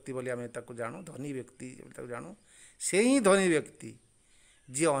ଶ୍ରେଷ୍ଠ ବ୍ୟକ୍ତି ବୋଲି ଆମେ ତାକୁ ଜାଣୁ, ଧନୀ ବ୍ୟକ୍ତି ବୋଲି ତାକୁ ଜାଣୁ। ସେ ହିଁ ଧନୀ ବ୍ୟକ୍ତି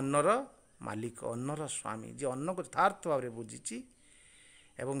ଯିଏ ଅନ୍ନର ମାଲିକ, ଅନ୍ନର ସ୍ୱାମୀ, ଯିଏ ଅନ୍ନକୁ ଯଥାର୍ଥ ଭାବରେ ବୁଝିଛି।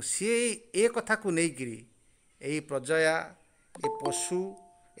 ଏବଂ ସିଏ ଏ କଥାକୁ ନେଇକରି ଏଇ ପ୍ରଜୟା, ଏ ପଶୁ,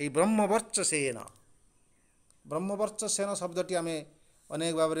 ଏଇ ବ୍ରହ୍ମବର୍ଚ୍ଚସେନ, ବ୍ରହ୍ମବର୍ଚ୍ଚସେନ ଶବ୍ଦଟି ଆମେ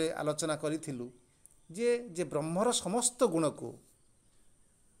ଅନେକ ଭାବରେ ଆଲୋଚନା କରିଥିଲୁ ଯେ ବ୍ରହ୍ମର ସମସ୍ତ ଗୁଣକୁ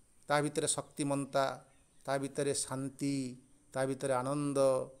ତା ଭିତରେ ଶକ୍ତିମନ୍ତା, ତା ଭିତରେ ଶାନ୍ତି, ତା ଭିତରେ ଆନନ୍ଦ,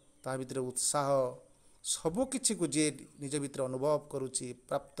 ତା ଭିତରେ ଉତ୍ସାହ ସବୁକିଛିକୁ ଯିଏ ନିଜ ଭିତରେ ଅନୁଭବ କରୁଛି,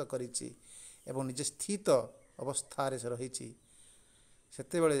 ପ୍ରାପ୍ତ କରିଛି ଏବଂ ନିଜେ ସ୍ଥିତ ଅବସ୍ଥାରେ ସେ ରହିଛି,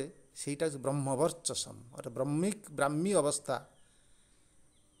 ସେତେବେଳେ ସେଇଟା ବ୍ରହ୍ମବର୍ଚ୍ଚସମ ଗୋଟେ ବ୍ରାହ୍ମୀ ଅବସ୍ଥା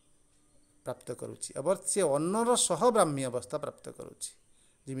ପ୍ରାପ୍ତ କରୁଛି। ଅବଶ୍ୟ ଅନ୍ନର ସହ ବ୍ରାହ୍ମୀ ଅବସ୍ଥା ପ୍ରାପ୍ତ କରୁଛି।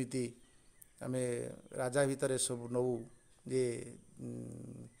 ଯେମିତି ଆମେ ରାଜା ଭିତରେ ସବୁ ନଉ ଯେ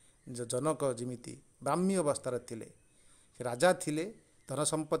ଜନକ ଯେମିତି ବ୍ରାହ୍ମୀ ଅବସ୍ଥାରେ ଥିଲେ, ସେ ରାଜା ଥିଲେ, ଧନ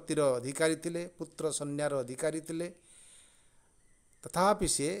ସମ୍ପତ୍ତିର ଅଧିକାରୀ ଥିଲେ, ପୁତ୍ର ସନ୍ନ୍ୟାର ଅଧିକାରୀ ଥିଲେ, ତଥାପି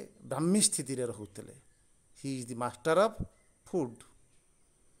ସେ ବ୍ରାହ୍ମୀ ସ୍ଥିତିରେ ରହୁଥିଲେ। He is the master of food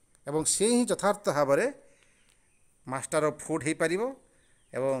ଏବଂ ସେ ହିଁ ଯଥାର୍ଥ ଭାବରେ ମାଷ୍ଟର ଅଫ୍ ଫୁଡ୍ ହେଇପାରିବ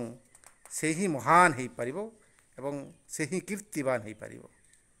ଏବଂ ସେ ହିଁ ମହାନ ହେଇପାରିବ ଏବଂ ସେ ହିଁ କୀର୍ତ୍ତିବାନ ହେଇପାରିବ।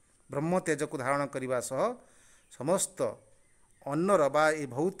 ବ୍ରହ୍ମ ତେଜକୁ ଧାରଣ କରିବା ସହ ସମସ୍ତ ଅନ୍ନର ବା ଏ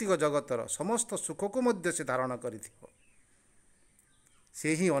ଭୌତିକ ଜଗତର ସମସ୍ତ ସୁଖକୁ ମଧ୍ୟ ସେ ଧାରଣ କରିଥିବ। ସେ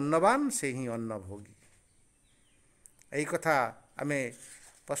ହିଁ ଅନ୍ନବାନ, ସେ ହିଁ ଅନ୍ନଭୋଗୀ। ଏହି କଥା ଆମେ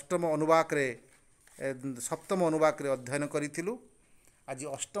ଅଷ୍ଟମ ଅନୁବାକରେ ସପ୍ତମ ଅନୁବାକରେ ଅଧ୍ୟୟନ କରିଥିଲୁ। ଆଜି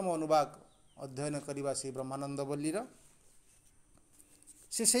ଅଷ୍ଟମ ଅନୁବାକ ଅଧ୍ୟୟନ କରିବା ସେହି ବ୍ରହ୍ମାନନ୍ଦ ବଲ୍ଲୀର।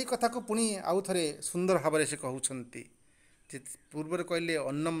 ସେ ସେହି କଥାକୁ ପୁଣି ଆଉ ଥରେ ସୁନ୍ଦର ଭାବରେ ସେ କହୁଛନ୍ତି। ଯେ ପୂର୍ବରେ କହିଲେ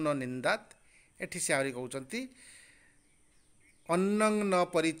ଅନ୍ନଂ ନ ନିନ୍ଦାତ୍, ଏଠି ସେ ଆହୁରି କହୁଛନ୍ତି ଅନ୍ନଂ ନ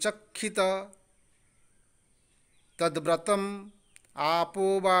ପରିଚକ୍ଷିତ ତଦ୍ବ୍ରତମ୍ ଆପୋ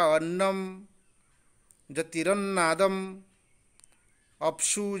ବା ଅନ୍ନಂ ଜ୍ୟୋତିରନ୍ନାଦମ୍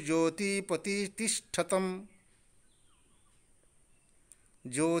ଅପ୍ସୁ ଜ୍ୟୋତିପତିଷ୍ଠତମ୍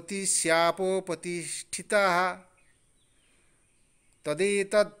ଜ୍ୟୋତିଷ୍ୟାପୋପତିଷ୍ଠିତାଃ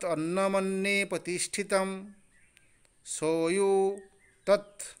ତଦେତତ୍ ଅନ୍ନମନ୍ନେ ପ୍ରତିଷ୍ଠିతం ସୋୟୋ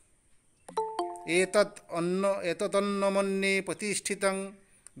ତତ୍ ଏତଦନ୍ନମନ୍ନେ ପ୍ରତିଷ୍ଠିतं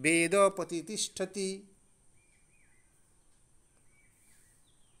ବେଦ ପ୍ରତିଷ୍ଠତି।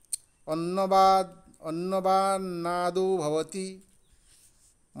 ଅନ୍ନବାନ୍ନାଦೋ ভবতি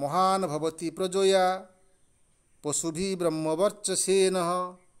মহান ভবতি প্রজয়া পশুভি ব্রহ্মবর্চসেন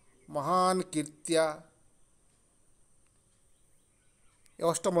মহান কীর্ତ୍ୟା।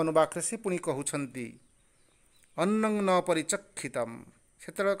 ଅଷ୍ଟମ ଅନୁବାକରେ ସେ ପୁଣି କହୁଛନ୍ତି ଅନ୍ନଂ ନ ପରିଚକ୍ଷିତମ୍,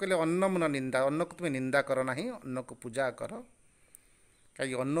 ସେତେବେଳେ କହିଲେ ଅନ୍ନଂ ନ ନିନ୍ଦା, ଅନ୍ନକୁ ତୁମେ ନିନ୍ଦା କର ନାହିଁ, ଅନ୍ନକୁ ପୂଜା କର,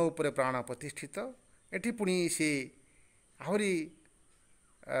 କାହିଁକି ଅନ୍ନ ଉପରେ ପ୍ରାଣ ପ୍ରତିଷ୍ଠିତ। ଏଠି ପୁଣି ସେ ଆହୁରି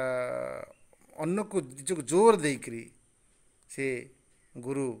ଅନ୍ନକୁ ନିଜକୁ ଜୋର ଦେଇକରି ସେ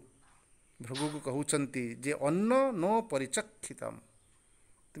ଗୁରୁ ଭୃଗୁକୁ କହୁଛନ୍ତି ଯେ ଅନ୍ନ ନ ପରିଚକ୍ଷିତମ୍,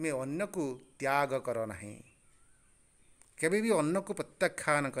 ତୁମେ ଅନ୍ନକୁ ତ୍ୟାଗ କର ନାହିଁ, କେବେ ବି ଅନ୍ନକୁ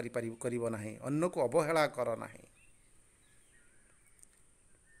ପ୍ରତ୍ୟାଖ୍ୟାନ କରିବ ନାହିଁ, ଅନ୍ନକୁ ଅବହେଳା କର ନାହିଁ।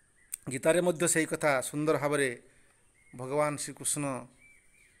 ଗୀତାରେ ମଧ୍ୟ ସେହି କଥା ସୁନ୍ଦର ଭାବରେ ଭଗବାନ ଶ୍ରୀକୃଷ୍ଣ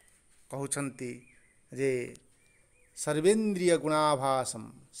କହୁଛନ୍ତି ଯେ ସର୍ବେନ୍ଦ୍ରିୟ ଗୁଣାଭାସମ୍,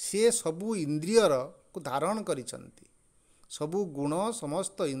 ସେ ସବୁ ଇନ୍ଦ୍ରିୟକୁ ଧାରଣ କରିଛନ୍ତି, ସବୁ ଗୁଣ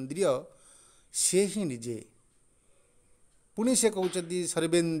ସମସ୍ତ ଇନ୍ଦ୍ରିୟ ସେ ହିଁ ନିଜେ। ପୁଣି ସେ କହୁଛନ୍ତି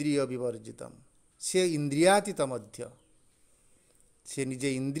ସର୍ବେନ୍ଦ୍ରିୟ ବିବର୍ଜିତମ୍, ସେ ଇନ୍ଦ୍ରିୟାତୀତ ମଧ୍ୟ, ସେ ନିଜେ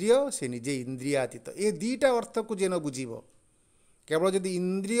ଇନ୍ଦ୍ରିୟ, ସେ ନିଜେ ଇନ୍ଦ୍ରିୟାତୀତ। ଏ ଦୁଇଟା ଅର୍ଥକୁ ଯେ ନ ବୁଝିବ, କେବଳ ଯଦି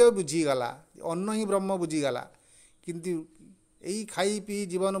ଇନ୍ଦ୍ରିୟ ବୁଝିଗଲା, ଅନ୍ନ ହିଁ ବ୍ରହ୍ମ ବୁଝିଗଲା, କିନ୍ତୁ ଏଇ ଖାଇ ପିଇ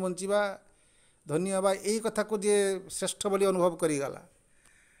ଜୀବନ ବଞ୍ଚିବା, ଧନ୍ୟ ହେବା, ଏଇ କଥାକୁ ଯିଏ ଶ୍ରେଷ୍ଠ ବୋଲି ଅନୁଭବ କରିଗଲା,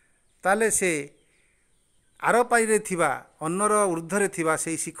 ତାହେଲେ ସେ ଆରପାରିରେ ଥିବା ଅନ୍ନର ଉର୍ଦ୍ଧ୍ୱରେ ଥିବା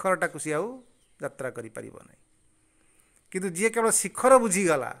ସେଇ ଶିଖରଟାକୁ ସିଏ ଆଉ ଯାତ୍ରା କରିପାରିବ ନାହିଁ। କିନ୍ତୁ ଯିଏ କେବଳ ଶିଖର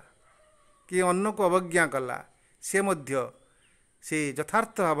ବୁଝିଗଲା କି ଅନ୍ନକୁ ଅବଜ୍ଞା କଲା, ସେ ମଧ୍ୟ ସେ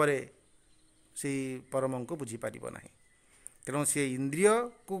ଯଥାର୍ଥ ଭାବରେ ସେଇ ପରମଙ୍କୁ ବୁଝିପାରିବ ନାହିଁ। ତେଣୁ ସେ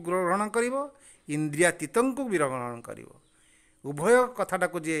ଇନ୍ଦ୍ରିୟକୁ ଗ୍ରହଣ କରିବ, ଇନ୍ଦ୍ରିୟାତୀତଙ୍କୁ ବି ଗ୍ରହଣ କରିବ। ଉଭୟ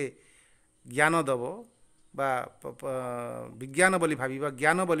କଥାଟାକୁ ଯିଏ ଜ୍ଞାନ ଦେବ ବା ବିଜ୍ଞାନ ବୋଲି ଭାବିବ,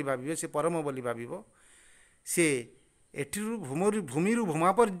 ଜ୍ଞାନ ବୋଲି ଭାବିବ, ସେ ପରମ ବୋଲି ଭାବିବ, ସେ ଏଠିରୁ ଭୂମିରୁ ଭୂମା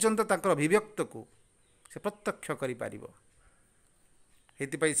ପର୍ଯ୍ୟନ୍ତ ତାଙ୍କର ଅଭିବ୍ୟକ୍ତକୁ ସେ ପ୍ରତ୍ୟକ୍ଷ କରିପାରିବ।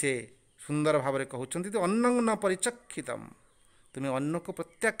 ସେଥିପାଇଁ ସେ ସୁନ୍ଦର ଭାବରେ କହୁଛନ୍ତି ଯେ ଅନ୍ନଂ ନ ପରିଚକ୍ଷିତମ୍, ତୁମେ ଅନ୍ନକୁ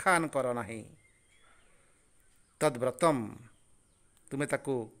ପ୍ରତ୍ୟାଖ୍ୟାନ କର ନାହିଁ, ତଦ୍ବ୍ରତମ୍, ତୁମେ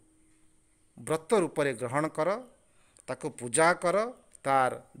ତାକୁ ବ୍ରତ ରୂପରେ ଗ୍ରହଣ କର, ତାକୁ ପୂଜା କର,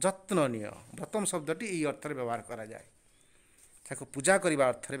 ତାର ଯତ୍ନ ନିଅ। ବ୍ରତମ ଶବ୍ଦଟି ଏହି ଅର୍ଥରେ ବ୍ୟବହାର କରାଯାଏ, ତାକୁ ପୂଜା କରିବା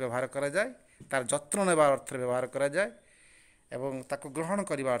ଅର୍ଥରେ ବ୍ୟବହାର କରାଯାଏ, ତାର ଯତ୍ନ ନେବା ଅର୍ଥରେ ବ୍ୟବହାର କରାଯାଏ ଏବଂ ତାକୁ ଗ୍ରହଣ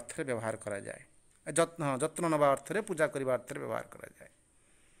କରିବା ଅର୍ଥରେ ବ୍ୟବହାର କରାଯାଏ। ଯତ୍ନ ନେବା ଅର୍ଥରେ, ପୂଜା କରିବା ଅର୍ଥରେ ବ୍ୟବହାର କରାଯାଏ।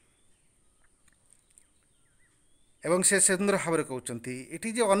 ଏବଂ ସେ ସୁନ୍ଦର ଭାବରେ କହୁଛନ୍ତି ଏଠି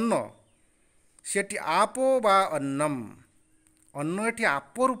ଯେ ଅନ୍ନ, ସେଠି ଆପୋ ବା ଅନ୍ନମ୍, ଅନ୍ନ ଏଠି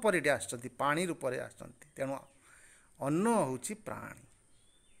ଆପ ରୂପରେ ଏଠି ଆସିଛନ୍ତି, ପାଣି ରୂପରେ ଆସିଛନ୍ତି। ତେଣୁ ଅନ୍ନ ହେଉଛି ପ୍ରାଣୀ,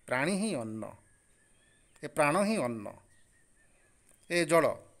 ପ୍ରାଣୀ ହିଁ ଅନ୍ନ, ଏ ପ୍ରାଣ ହିଁ ଅନ୍ନ। ଏ ଜଳ,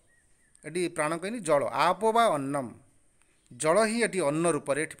 ଏଠି ପ୍ରାଣ କହିନି ଜଳ, ଆପୋ ବା ଅନ୍ନମ୍, ଜଳ ହିଁ ଏଠି ଅନ୍ନ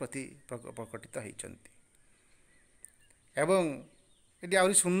ରୂପରେ ଏଠି ପ୍ରକଟିତ ହେଇଛନ୍ତି। ଏବଂ ଏଠି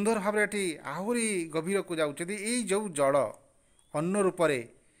ଆହୁରି ସୁନ୍ଦର ଭାବରେ ଏଠି ଆହୁରି ଗଭୀରକୁ ଯାଉଛନ୍ତି। ଏଇ ଯେଉଁ ଜଳ ଅନ୍ନ ରୂପରେ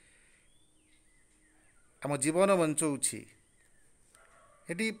ଆମ ଜୀବନ ବଞ୍ଚଉଛି,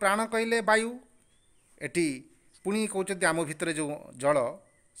 ଏଠି ପ୍ରାଣ କହିଲେ ବାୟୁ, ଏଠି ପୁଣି କହୁଛନ୍ତି ଆମ ଭିତରେ ଯେଉଁ ଜଳ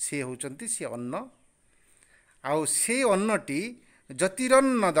ସିଏ ହେଉଛନ୍ତି ସିଏ ଅନ୍ନ। ଆଉ ସେ ଅନ୍ନଟି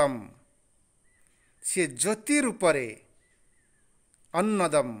ଜ୍ୟୋତିରନ୍ନଦମ୍, ସିଏ ଜ୍ୟୋତି ରୂପରେ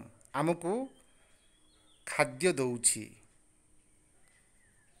ଅନ୍ନଦମ୍ ଆମକୁ ଖାଦ୍ୟ ଦେଉଛି।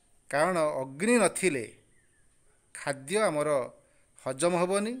 କାରଣ ଅଗ୍ନି ନଥିଲେ ଖାଦ୍ୟ ଆମର ହଜମ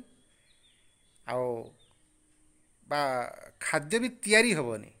ହେବନି, ଆଉ ବା ଖାଦ୍ୟ ବି ତିଆରି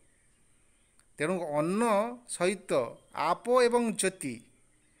ହେବନି। ତେଣୁ ଅନ୍ନ ସହିତ ଆପ ଏବଂ ଜ୍ୟୋତି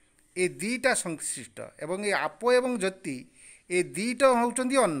ଏ ଦୁଇଟା ସଂଶ୍ଳିଷ୍ଟ, ଏବଂ ଏ ଆପ ଏବଂ ଜ୍ୟୋତି ଏ ଦୁଇଟା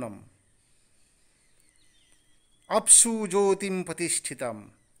ହେଉଛନ୍ତି ଅନ୍ନମ୍। ଅପ୍ସୁ ଜ୍ୟୋତିମ୍ ପ୍ରତିଷ୍ଠିତମ୍,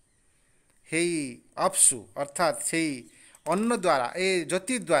 ହେଇ ଅପ୍ସୁ ଅର୍ଥାତ୍ ସେଇ ଅନ୍ନ ଦ୍ୱାରା, ଏ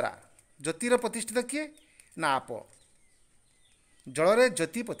ଜ୍ୟୋତି ଦ୍ୱାରା, ଜ୍ୟୋତିର ପ୍ରତିଷ୍ଠିତ କିଏ ନା ଆପ, ଜଳରେ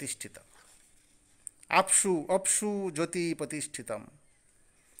ଜ୍ୟୋତି ପ୍ରତିଷ୍ଠିତ। ଆପ୍ସୁ ଅପ୍ସୁ ଜ୍ୟୋତି ପ୍ରତିଷ୍ଠିତମ୍,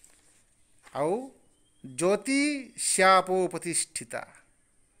 ଆଉ ଜ୍ୟୋତି ଶ୍ୟାପୋ ପ୍ରତିଷ୍ଠିତା,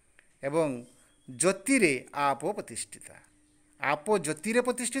 ଏବଂ ଜ୍ୟୋତିରେ ଆପୋ ପ୍ରତିଷ୍ଠିତା। ଆପ ଜ୍ୟୋତିରେ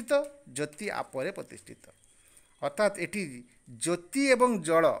ପ୍ରତିଷ୍ଠିତ, ଜ୍ୟୋତି ଆପରେ ପ୍ରତିଷ୍ଠିତ। ଅର୍ଥାତ୍ ଏଠି ଜ୍ୟୋତି ଏବଂ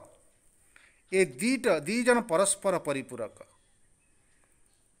ଜଳ ଏ ଦୁଇ ଜଣ ପରସ୍ପର ପରିପୂରକ।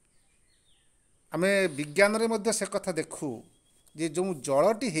 ଆମେ ବିଜ୍ଞାନରେ ମଧ୍ୟ ସେ କଥା ଦେଖୁ ଯେ ଯେଉଁ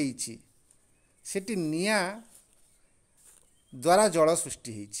ଜଳଟି ହେଇଛି ସେଠି ନିଆଁ ଦ୍ୱାରା ଜଳ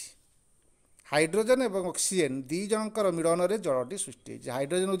ସୃଷ୍ଟି ହେଇଛି। ହାଇଡ୍ରୋଜେନ୍ ଏବଂ ଅକ୍ସିଜେନ୍ ଦୁଇ ଜଣଙ୍କର ମିଳନରେ ଜଳଟି ସୃଷ୍ଟି ହେଇଛି।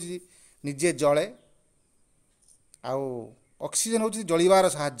 ହାଇଡ୍ରୋଜେନ୍ ହେଉଛି ନିଜେ ଜଳେ, ଆଉ ଅକ୍ସିଜେନ୍ ହେଉଛି ଜଳିବାର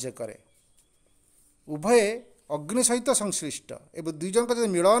ସାହାଯ୍ୟ କରେ। ଉଭୟ ଅଗ୍ନି ସହିତ ସଂଶ୍ଳିଷ୍ଟ, ଏବଂ ଦୁଇ ଜଣଙ୍କ ଯଦି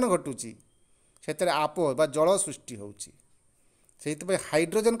ମିଳନ ଘଟୁଛି ସେଥିରେ ଆପ ବା ଜଳ ସୃଷ୍ଟି ହେଉଛି। ସେଇଥିପାଇଁ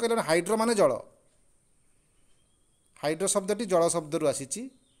ହାଇଡ୍ରୋଜେନ୍ କହିଲେ ହାଇଡ୍ରୋ ମାନେ ଜଳ, ହାଇଡ୍ରୋ ଶବ୍ଦଟି ଜଳ ଶବ୍ଦରୁ ଆସିଛି।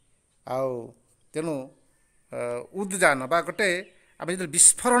 ଆଉ ତେଣୁ ଉଦ୍ଯାନ ବା ଗୋଟେ ଆମେ ଯେତେବେଳେ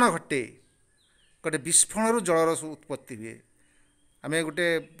ବିସ୍ଫୋରଣ ଘଟେ, ଗୋଟେ ବିସ୍ଫୋରଣରୁ ଜଳର ଉତ୍ପତ୍ତି ହୁଏ। ଆମେ ଗୋଟେ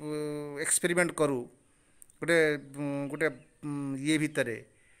ଏକ୍ସପେରିମେଣ୍ଟ କରୁ, ଗୋଟେ ଗୋଟେ ଇଏ ଭିତରେ,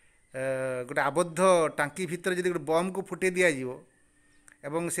 ଗୋଟେ ଆବଦ୍ଧ ଟାଙ୍କି ଭିତରେ ଯଦି ଗୋଟେ ବମ୍କୁ ଫୁଟାଇ ଦିଆଯିବ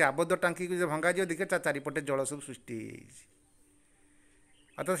ଏବଂ ସେ ଆବଦ୍ଧ ଟାଙ୍କିକୁ ଯଦି ଭଙ୍ଗାଯିବ, ଦେଖିବେ ତା ଚାରିପଟେ ଜଳ ସବୁ ସୃଷ୍ଟି ହେଇଯାଇଛି।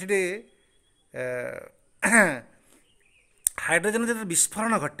 ଅର୍ଥାତ୍ ସେଠି ହାଇଡ୍ରୋଜେନ୍ ଯେତେବେଳେ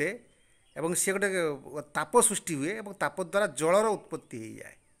ବିସ୍ଫୋରଣ ଘଟେ ଏବଂ ସେ ଗୋଟେ ତାପ ସୃଷ୍ଟି ହୁଏ, ଏବଂ ତାପ ଦ୍ୱାରା ଜଳର ଉତ୍ପତ୍ତି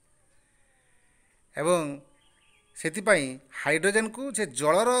ହେଇଯାଏ। ଏବଂ ସେଥିପାଇଁ ହାଇଡ୍ରୋଜେନ୍କୁ, ସେ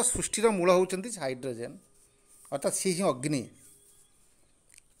ଜଳର ସୃଷ୍ଟିର ମୂଳ ହେଉଛନ୍ତି ହାଇଡ୍ରୋଜେନ୍, ଅର୍ଥାତ୍ ସିଏ ହିଁ ଅଗ୍ନି।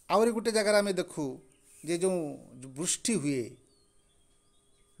 ଆହୁରି ଗୋଟେ ଜାଗାରେ ଆମେ ଦେଖୁ ଯେ ଯେଉଁ ବୃଷ୍ଟି ହୁଏ,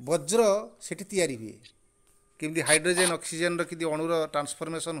 ବଜ୍ର ସେଠି ତିଆରି ହୁଏ। କେମିତି ହାଇଡ୍ରୋଜେନ୍ ଅକ୍ସିଜେନ୍ର କେମିତି ଅଣୁର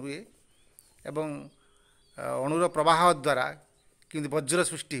ଟ୍ରାନ୍ସଫର୍ମେସନ୍ ହୁଏ, ଏବଂ ଅଣୁର ପ୍ରବାହ ଦ୍ୱାରା କେମିତି ବଜ୍ର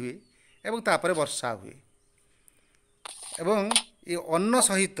ସୃଷ୍ଟି ହୁଏ, ଏବଂ ତାପରେ ବର୍ଷା ହୁଏ। ଏବଂ ଏ ଅନ୍ନ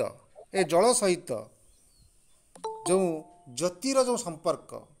ସହିତ, ଏ ଜଳ ସହିତ ଯେଉଁ ଜ୍ୟୋତିର ଯେଉଁ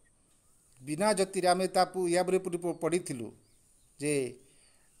ସମ୍ପର୍କ, ବିନା ଜ୍ୟୋତିରେ ଆମେ ତାକୁ ୟା ପଢ଼ିଥିଲୁ ଯେ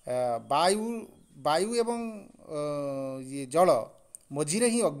ବାୟୁ ଏବଂ ଇଏ ଜଳ ମଝିରେ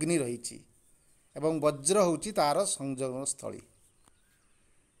ହିଁ ଅଗ୍ନି ରହିଛି, ଏବଂ ବଜ୍ର ହେଉଛି ତା'ର ସଂଯୋଗ ସ୍ଥଳୀ।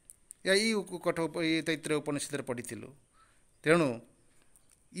 ଏଇ ତୈତ୍ରୀୟ ଉପନିଷଦରେ ପଢ଼ିଥିଲୁ। ତେଣୁ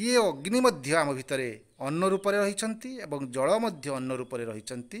ଇଏ ଅଗ୍ନି ମଧ୍ୟ ଆମ ଭିତରେ ଅନ୍ନ ରୂପରେ ରହିଛନ୍ତି, ଏବଂ ଜଳ ମଧ୍ୟ ଅନ୍ନ ରୂପରେ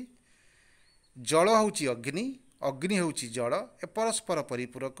ରହିଛନ୍ତି। ଜଳ ହେଉଛି ଅଗ୍ନି, ଅଗ୍ନି ହେଉଛି ଜଳ, ଏ ପରସ୍ପର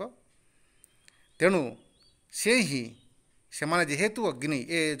ପରିପୂରକ। ତେଣୁ ସେ ହିଁ, ସେମାନେ ଯେହେତୁ ଅଗ୍ନି,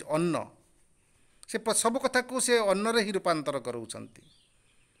 ଏ ଅନ୍ନ, ସେ ସବୁ କଥାକୁ ସେ ଅନ୍ନରେ ହିଁ ରୂପାନ୍ତର କରାଉଛନ୍ତି।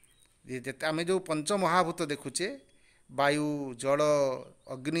 ଯେତେ ଆମେ ଯେଉଁ ପଞ୍ଚମହାଭୂତ ଦେଖୁଛେ, ବାୟୁ, ଜଳ,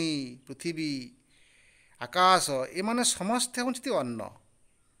 ଅଗ୍ନି, ପୃଥିବୀ, ଆକାଶ, ଏମାନେ ସମସ୍ତେ ହେଉଛନ୍ତି ଅନ୍ନ।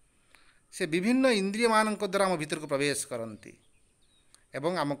 ସେ ବିଭିନ୍ନ ଇନ୍ଦ୍ରିୟମାନଙ୍କ ଦ୍ୱାରା ଆମ ଭିତରକୁ ପ୍ରବେଶ କରନ୍ତି,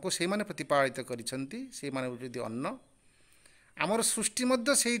 ଏବଂ ଆମକୁ ସେଇମାନେ ପ୍ରତିପାଳିତ କରିଛନ୍ତି। ସେଇମାନେ ହେଉଛନ୍ତି ଅନ୍ନ। ଆମର ସୃଷ୍ଟି ମଧ୍ୟ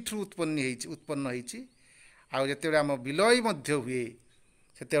ସେଇଠୁ ଉତ୍ପନ୍ନ ହେଇଛି। ଆଉ ଯେତେବେଳେ ଆମ ବିଲୟ ମଧ୍ୟ ହୁଏ,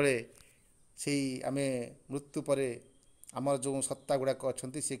 ସେତେବେଳେ ସେଇ ଆମେ ମୃତ୍ୟୁ ପରେ ଆମର ଯେଉଁ ସତ୍ତା ଗୁଡ଼ାକ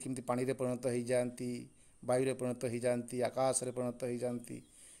ଅଛନ୍ତି, ସେ କେମିତି ପାଣିରେ ପରିଣତ ହେଇଯାଆନ୍ତି, ବାୟୁରେ ପରିଣତ ହେଇଯାଆନ୍ତି, ଆକାଶରେ ପରିଣତ ହେଇଯାଆନ୍ତି,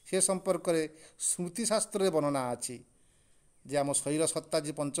 ସେ ସମ୍ପର୍କରେ ସ୍ମୃତିଶାସ୍ତ୍ରରେ ବର୍ଣ୍ଣନା ଅଛି। ଯେ ଆମ ଶରୀର ସତ୍ତା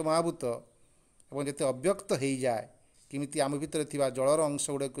ଯେ ପଞ୍ଚମହାଭୂତ, ଏବଂ ଯେତେ ଅବ୍ୟକ୍ତ ହୋଇଯାଏ, କେମିତି ଆମ ଭିତରେ ଥିବା ଜଳର ଅଂଶ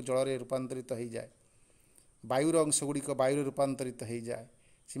ଗୁଡ଼ିକୁ ଜଳରେ ରୂପାନ୍ତରିତ ହୋଇଯାଏ, ବାୟୁର ଅଂଶ ଗୁଡ଼ିକ ବାୟୁରେ ରୂପାନ୍ତରିତ ହୋଇଯାଏ,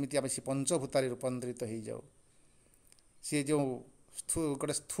 ସେମିତି ଆମେ ସେ ପଞ୍ଚଭୂତାରେ ରୂପାନ୍ତରିତ ହୋଇଯାଉ। ସିଏ ଯେଉଁ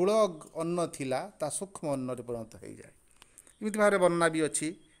ଗୋଟେ ସ୍ଥୂଳ ଅନ୍ନ ଥିଲା ତାହା ସୂକ୍ଷ୍ମ ଅନ୍ନରେ ପରିଣତ ହୋଇଯାଏ। ଏମିତି ଭାବରେ ବର୍ଣ୍ଣନା ବି ଅଛି,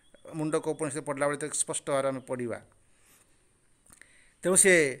 ମୁଣ୍ଡକ ଉପନିଷଦ ପଢ଼ିଲା ବେଳେ ସ୍ପଷ୍ଟ ଭାବରେ ଆମେ ପଢ଼ିବା। ତେଣୁ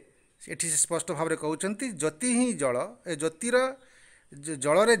ସେ ଏଠି ସେ ସ୍ପଷ୍ଟ ଭାବରେ କହୁଛନ୍ତି ଜ୍ୟୋତି ହିଁ ଜଳ, ଏ ଜ୍ୟୋତିର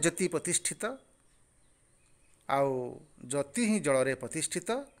ଜଳରେ ଜ୍ୟୋତି ପ୍ରତିଷ୍ଠିତ, ଆଉ ଜ୍ୟୋତି ହିଁ ଜଳରେ ପ୍ରତିଷ୍ଠିତ।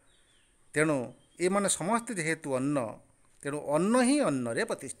 ତେଣୁ ଏମାନେ ସମସ୍ତେ ଯେହେତୁ ଅନ୍ନ, ତେଣୁ ଅନ୍ନ ହିଁ ଅନ୍ନରେ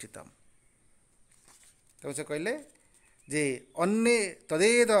ପ୍ରତିଷ୍ଠିତ। ତେଣୁ ସେ କହିଲେ ଯେ ଅନ୍ନେ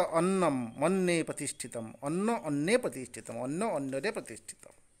ତଦେଦ ଅନ୍ନମ୍ ମନ୍ନେ ପ୍ରତିଷ୍ଠିତମ୍, ଅନ୍ନ ଅନ୍ନେ ପ୍ରତିଷ୍ଠିତମ୍, ଅନ୍ନ ଅନ୍ନରେ ପ୍ରତିଷ୍ଠିତ।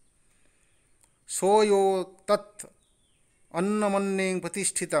 ସୋୟୋ ତତ୍ ଅନ୍ନ ମନ୍ନେ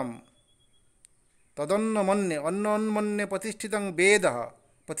ପ୍ରତିଷ୍ଠିତମ୍ ତଦନ୍ନ ମନ୍ନେ ଅନ୍ନ ଅନ୍ମନ୍ନେ ପ୍ରତିଷ୍ଠିତଂ ବେଦ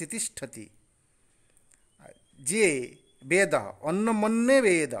ପ୍ରତିଷ୍ଠତି। ଯିଏ ବେଦ ଅନ୍ନ ମନ୍ନେ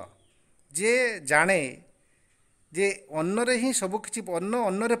ବେଦ, ଯିଏ ଜାଣେ ଯେ ଅନ୍ନରେ ହିଁ ସବୁକିଛି, ଅନ୍ନ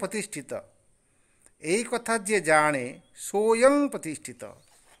ଅନ୍ନରେ ପ୍ରତିଷ୍ଠିତ, ଏହି କଥା ଯିଏ ଜାଣେ ସ୍ୱୟଂ ପ୍ରତିଷ୍ଠିତ,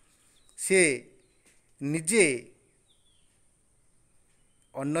 ସେ ନିଜେ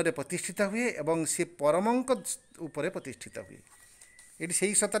ଅନ୍ନରେ ପ୍ରତିଷ୍ଠିତ ହୁଏ ଏବଂ ସେ ପରମଙ୍କ ଉପରେ ପ୍ରତିଷ୍ଠିତ ହୁଏ। ଏଠି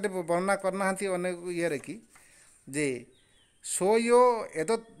ସେହି ସତାଟେ ବର୍ଣ୍ଣନା କରିନାହାନ୍ତି ଅନେକ ଇଏରେ କି ଯେ ସ୍ୱୟୋ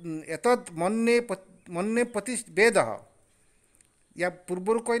ଏତଦ୍ ମନ୍ନେ ମନ୍ନେ ବେଦ, ୟା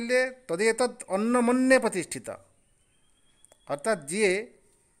ପୂର୍ବରୁ କହିଲେ ତଦେତଦ୍ ଅନ୍ନ ମନ୍ନେ ପ୍ରତିଷ୍ଠିତ, ଅର୍ଥାତ୍ ଯିଏ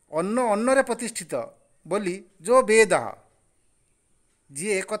ଅନ୍ନ ଅନ୍ନରେ ପ୍ରତିଷ୍ଠିତ ବୋଲି ଯୋ ବେଦ,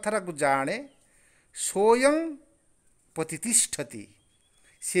 ଯିଏ ଏ କଥାଟାକୁ ଜାଣେ ସ୍ୱୟଂ ପ୍ରତିଷ୍ଠତି,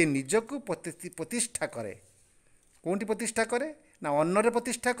 ସେ ନିଜକୁ ପ୍ରତିଷ୍ଠା କରେ। କେଉଁଠି ପ୍ରତିଷ୍ଠା କରେ ନା ଅନ୍ନରେ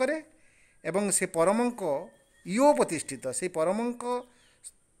ପ୍ରତିଷ୍ଠା କରେ ଏବଂ ସେ ପରମଙ୍କ ଇଓ ପ୍ରତିଷ୍ଠିତ, ସେହି ପରମଙ୍କ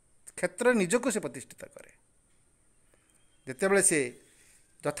କ୍ଷେତ୍ରରେ ନିଜକୁ ସେ ପ୍ରତିଷ୍ଠିତ କରେ। ଯେତେବେଳେ ସେ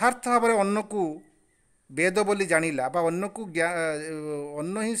ଯଥାର୍ଥ ଭାବରେ ଅନ୍ନକୁ ବେଦ ବୋଲି ଜାଣିଲା ବା ଅନ୍ନକୁ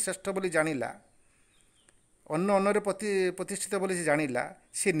ଅନ୍ନ ହିଁ ଶ୍ରେଷ୍ଠ ବୋଲି ଜାଣିଲା, ଅନ୍ନ ଅନ୍ନରେ ପ୍ରତିଷ୍ଠିତ ବୋଲି ସେ ଜାଣିଲା,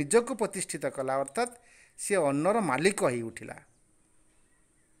 ସେ ନିଜକୁ ପ୍ରତିଷ୍ଠିତ କଲା, ଅର୍ଥାତ୍ ସେ ଅନ୍ନର ମାଲିକ ହେଇ ଉଠିଲା,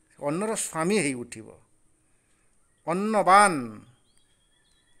 ଅନ୍ନର ସ୍ୱାମୀ ହେଇ ଉଠିବ। ଅନ୍ନବାନ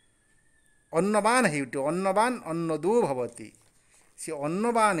ଅନ୍ନବାନ ହେଇ ଉଠିବ, ଅନ୍ନବାନ ଅନ୍ନଦୋ ଭବତି, ସେ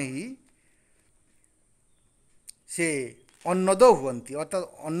ଅନ୍ନବାନ ହିଁ ସେ ଅନ୍ନଦ ହୁଅନ୍ତି, ଅର୍ଥାତ୍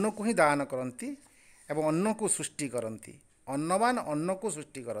ଅନ୍ନକୁ ହିଁ ଦାନ କରନ୍ତି ଏବଂ ଅନ୍ନକୁ ସୃଷ୍ଟି କରନ୍ତି। ଅନ୍ନବାନ ଅନ୍ନକୁ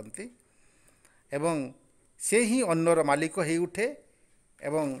ସୃଷ୍ଟି କରନ୍ତି ଏବଂ ସେ ହିଁ ଅନ୍ନର ମାଲିକ ହେଇ ଉଠେ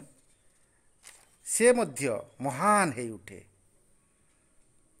ଏବଂ ସେ ମଧ୍ୟ ମହାନ ହେଇ ଉଠେ।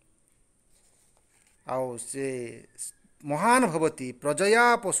 ଆଉ ସେ ମହାନ ଭବତି ପ୍ରଜୟା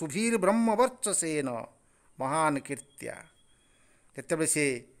ପଶୁଭୀର ବ୍ରହ୍ମବର୍ଚ୍ଚସେନ ମହାନ କୀର୍ତ୍ତ୍ୟା। ଯେତେବେଳେ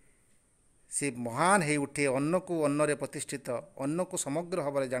ସେ ମହାନ ହେଇ ଉଠେ, ଅନ୍ନକୁ ଅନ୍ନରେ ପ୍ରତିଷ୍ଠିତ, ଅନ୍ନକୁ ସମଗ୍ର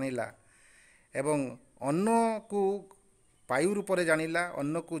ଭାବରେ ଜାଣିଲା ଏବଂ ଅନ୍ନକୁ ବାୟୁ ରୂପରେ ଜାଣିଲା,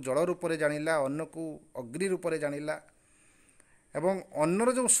 ଅନ୍ନକୁ ଜଳ ରୂପରେ ଜାଣିଲା, ଅନ୍ନକୁ ଅଗ୍ନି ରୂପରେ ଜାଣିଲା ଏବଂ ଅନ୍ନର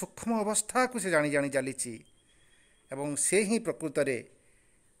ଯେଉଁ ସୂକ୍ଷ୍ମ ଅବସ୍ଥାକୁ ସେ ଜାଣି ଚାଲିଛି ଏବଂ ସେ ହିଁ ପ୍ରକୃତରେ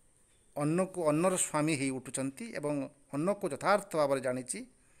ଅନ୍ନକୁ ଅନ୍ନର ସ୍ୱାମୀ ହେଇ ଉଠୁଛନ୍ତି ଏବଂ ଅନ୍ନକୁ ଯଥାର୍ଥ ଭାବରେ ଜାଣିଛି।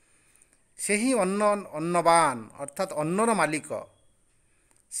 ସେହି ଅନ୍ନବାନ ଅର୍ଥାତ୍ ଅନ୍ନର ମାଲିକ,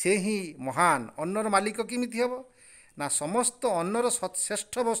 ସେ ହିଁ ମହାନ। ଅନ୍ନର ମାଲିକ କେମିତି ହେବ ନା ସମସ୍ତ ଅନ୍ନର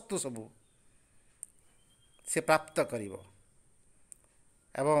ଶ୍ରେଷ୍ଠ ବସ୍ତୁ ସବୁ ସେ ପ୍ରାପ୍ତ କରିବ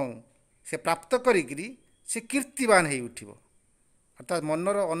ଏବଂ ସେ ପ୍ରାପ୍ତ କରିକିରି ସେ କୀର୍ତ୍ତିବାନ ହେଇ ଉଠିବ। ଅର୍ଥାତ୍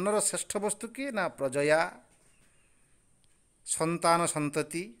ଅନ୍ନର ଶ୍ରେଷ୍ଠ ବସ୍ତୁ କିଏ ନା ପ୍ରଜୟା, ସନ୍ତାନ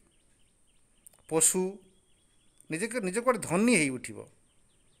ସନ୍ତତି, ପଶୁ, ନିଜକୁ ଗୋଟେ ଧନୀ ହେଇ ଉଠିବ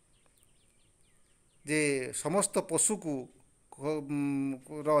ଯେ ସମସ୍ତ ପଶୁକୁ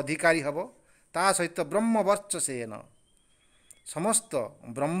ର ଅଧିକାରୀ ହେବ। ତା ସହିତ ବ୍ରହ୍ମବର୍ଚ୍ଚସେନ, ସମସ୍ତ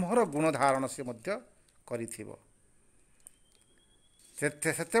ବ୍ରହ୍ମର ଗୁଣ ଧାରଣ ସେ ମଧ୍ୟ କରିଥିବ।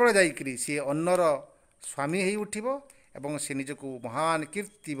 ସେତେବେଳେ ଯାଇକରି ସେ ଅନ୍ନର ସ୍ୱାମୀ ହେଇ ଉଠିବ ଏବଂ ସେ ନିଜକୁ ମହାନ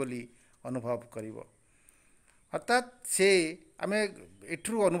କୀର୍ତ୍ତି ବୋଲି ଅନୁଭବ କରିବ। ଅର୍ଥାତ୍ ଆମେ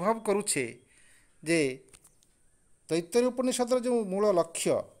ଏଠାରୁ ଅନୁଭବ କରୁଛେ ଯେ ତୈତ୍ତରୀୟ ଉପନିଷଦର ଯେଉଁ ମୂଳ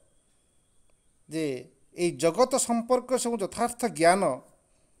ଲକ୍ଷ୍ୟ ଯେ ଏଇ ଜଗତ ସମ୍ପର୍କ ସବୁ ଯଥାର୍ଥ ଜ୍ଞାନ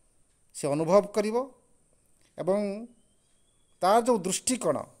ସେ ଅନୁଭବ କରିବ ଏବଂ ତାର ଯେଉଁ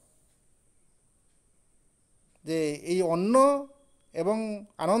ଦୃଷ୍ଟିକୋଣ ଯେ ଏଇ ଅନ୍ନ ଏବଂ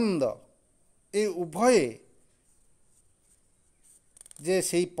ଆନନ୍ଦ ଏ ଉଭୟେ ଯେ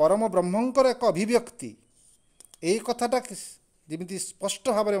ସେଇ ପରମ ବ୍ରହ୍ମଙ୍କର ଏକ ଅଭିବ୍ୟକ୍ତି, ଏଇ କଥାଟା ଯେମିତି ସ୍ପଷ୍ଟ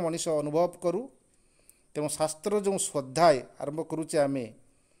ଭାବରେ ମଣିଷ ଅନୁଭବ କରୁ। ତେଣୁ ଶାସ୍ତ୍ରର ଯେଉଁ ସ୍ୱାଧ୍ୟାୟ ଆରମ୍ଭ କରୁଛେ ଆମେ,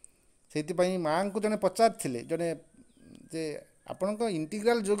 ସେଇଥିପାଇଁ ମାଆଙ୍କୁ ଜଣେ ପଚାରିଥିଲେ, ଜଣେ ଯେ ଆପଣଙ୍କ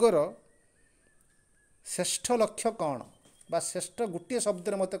ଇଣ୍ଟିଗ୍ରାଲ ଯୋଗର ଶ୍ରେଷ୍ଠ ଲକ୍ଷ୍ୟ କ'ଣ ବା ଶ୍ରେଷ୍ଠ ଗୋଟିଏ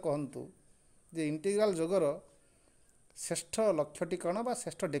ଶବ୍ଦରେ ମୋତେ କହନ୍ତୁ ଯେ ଇଣ୍ଟିଗ୍ରାଲ ଯୋଗର ଶ୍ରେଷ୍ଠ ଲକ୍ଷ୍ୟଟି କ'ଣ ବା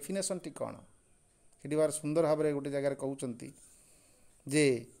ଶ୍ରେଷ୍ଠ ଡେଫିନେସନ୍ଟି କ'ଣ। ସେଠି ଭାରି ସୁନ୍ଦର ଭାବରେ ଗୋଟେ ଜାଗାରେ କହୁଛନ୍ତି ଯେ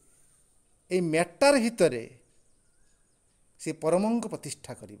ଏଇ ମ୍ୟାଟାର ଭିତରେ ସେ ପରମଙ୍କୁ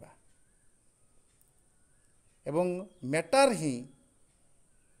ପ୍ରତିଷ୍ଠା କରିବା ଏବଂ ମ୍ୟାଟାର ହିଁ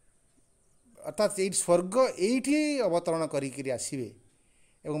ଅର୍ଥାତ୍ ଏଇ ସ୍ୱର୍ଗ ଏଇଠି ଅବତରଣ କରିକିରି ଆସିବେ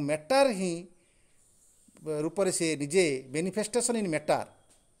ଏବଂ ମ୍ୟାଟାର ହିଁ ରୂପରେ ସେ ନିଜେ ମ୍ୟାନିଫେଷ୍ଟେସନ୍ ଇନ୍ ମ୍ୟାଟାର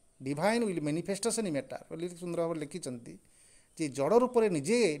ଡିଭାଇନ୍ ୱିଲ୍ ମ୍ୟାନିଫେଷ୍ଟେସନ୍ ଇନ୍ ମ୍ୟାଟାର ବୋଲି ସୁନ୍ଦର ଭାବରେ ଲେଖିଛନ୍ତି ଯେ ଜଡ଼ ରୂପରେ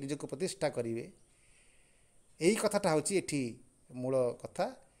ନିଜେ ନିଜକୁ ପ୍ରତିଷ୍ଠା କରିବେ। ଏଇ କଥାଟା ହେଉଛି ଏଠି ମୂଳ କଥା,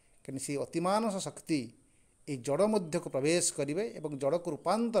 କିନ୍ତୁ ସେ ଅତିମାନସ ଶକ୍ତି এই ଜଡ଼ ମଧ୍ୟକୁ ପ୍ରବେଶ କରିବେ ଏବଂ ଜଡ଼କୁ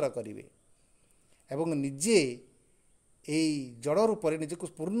ରୂପାନ୍ତର କରିବେ ଏବଂ ନିଜେ এই ଜଡ଼ ରୂପରେ ନିଜକୁ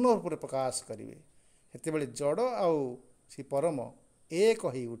ପୂର୍ଣ୍ଣ ରୂପରେ ପ୍ରକାଶ କରିବେ। ସେତେବେଳେ ଜଡ଼ ଆଉ ସେ ପରମ ଏକ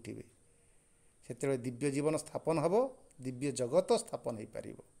ହୋଇ ଉଠିବେ। ସେତେବେଳେ ଦିବ୍ୟ ଜୀବନ ସ୍ଥାପନ ହେବ, ଦିବ୍ୟ ଜଗତ ସ୍ଥାପନ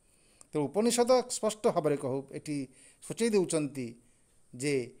ହୋଇପାରିବ। ତେଣୁ ଉପନିଷଦ ସ୍ପଷ୍ଟ ଭାବରେ ଏଠି ସୂଚାଇ ଦେଉଛନ୍ତି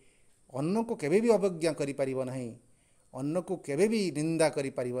ଯେ ଅନ୍ନକୁ କେବେ ବି ଅବଜ୍ଞା କରିପାରିବ ନାହିଁ, ଅନ୍ନକୁ କେବେ ବି ନିନ୍ଦା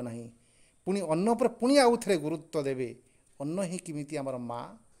କରିପାରିବ ନାହିଁ। ପୁଣି ଅନ୍ନ ଉପରେ ପୁଣି ଆଉ ଥରେ ଗୁରୁତ୍ୱ ଦେବେ। ଅନ୍ନ ହିଁ କେମିତି ଆମର ମା,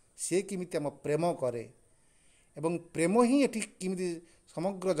 ସେ କେମିତି ଆମ ପ୍ରେମ କରେ ଏବଂ ପ୍ରେମ ହିଁ ଏଠି କେମିତି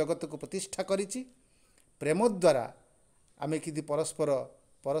ସମଗ୍ର ଜଗତକୁ ପ୍ରତିଷ୍ଠା କରିଛି। ପ୍ରେମ ଦ୍ୱାରା ଆମେ କେମିତି ପରସ୍ପର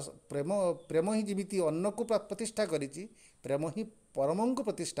ପ୍ରେମ ହିଁ ଯେମିତି ଅନ୍ନକୁ ପ୍ରତିଷ୍ଠା କରିଛି, ପ୍ରେମ ହିଁ ପରମଙ୍କୁ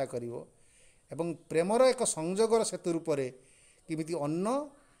ପ୍ରତିଷ୍ଠା କରିବ ଏବଂ ପ୍ରେମର ଏକ ସଂଯୋଗର ସେତୁ ରୂପରେ କେମିତି ଅନ୍ନ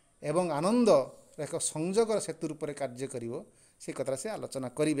ଏବଂ ଆନନ୍ଦର ଏକ ସଂଯୋଗର ସେତୁ ରୂପରେ କାର୍ଯ୍ୟ କରିବ, ସେ କଥାରେ ସେ ଆଲୋଚନା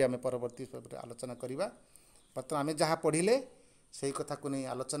କରିବେ। ଆମେ ପରବର୍ତ୍ତୀ ଆଲୋଚନା କରିବା। ବର୍ତ୍ତମାନ ଆମେ ଯାହା ପଢ଼ିଲେ ସେଇ କଥାକୁ ନେଇ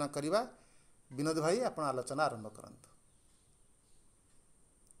ଆଲୋଚନା କରିବା। ବିନୋଦ ଭାଇ, ଆପଣ ଆଲୋଚନା ଆରମ୍ଭ କରନ୍ତୁ।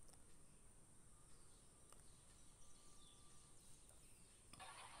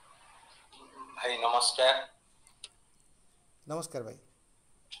 ଭାଇ ନମସ୍କାର। ନମସ୍କାର ଭାଇ।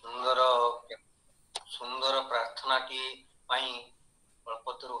 ସୁନ୍ଦର ପ୍ରାର୍ଥନାଟି ପାଇଁ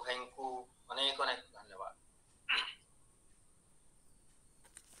କଳ୍ପତରୁ ଭାଇଙ୍କୁ ଅନେକ ଅନେକ ଧନ୍ୟବାଦ।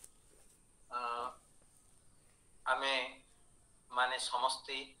 ଆମେ ମାନେ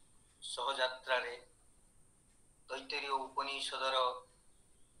ସମସ୍ତେ ସହଯାତ୍ରାରେ ତୈତ୍ତରୀୟ ଉପନିଷଦର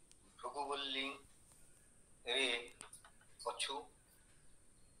ଭୃଗୁବଲ୍ଲୀରେ ଅଛୁ।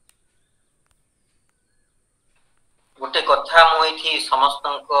 ଗୋଟେ କଥା ମୁଁ ଏଠି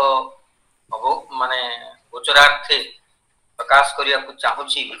ସମସ୍ତଙ୍କ ଗୋଚରାର୍ଥେ ପ୍ରକାଶ କରିବାକୁ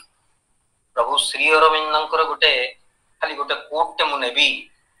ଚାହୁଁଛି। ପ୍ରଭୁ ଶ୍ରୀ ଅରବିନ୍ଦଙ୍କର ଗୋଟେ କୋଟ୍ଟେ ମୁଁ ନେବି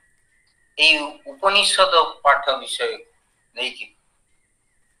ଏଇ ଉପନିଷଦ ପାଠ ବିଷୟ ନେଇକି।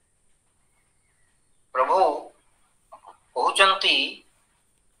 ପ୍ରଭୁ କହୁଛନ୍ତି,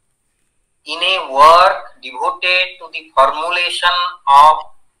 in a work devoted to the formulation of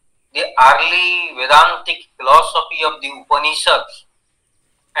the early Vedantic philosophy of the Upanishads,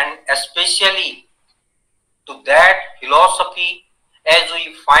 and especially to that philosophy as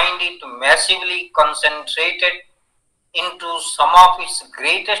we find it massively concentrated into some of its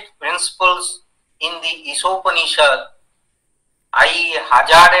greatest principles in the Ishopanishad, I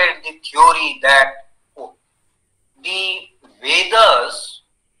hazarded the theory that the Vedas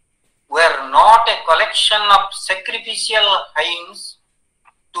were not a collection of sacrificial hymns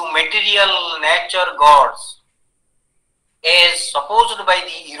to material nature gods as supposed by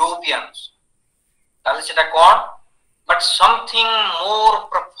the Europeans. But something more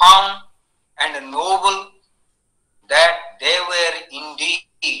profound and noble, that they were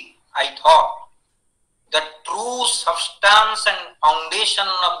indeed, I thought, the true substance and foundation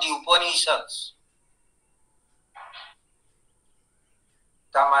of the Upanishads.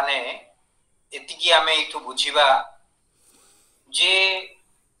 तामाने एतिकी आमे इथु बुझिबा जे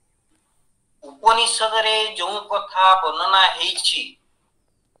उपनिषद रे जो कथा वर्णना हेछि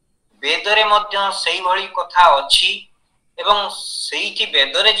वेदरे मध्य सेही भली कथा अछि एवं सेहीठी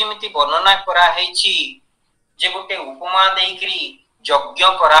वेदरे जेमिति वर्णना करा हेछि जे गोटे उपमा देइकरी यज्ञ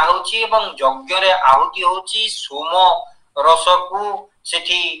करा होछि एवं यज्ञ रे आहुति होछि सोम रस को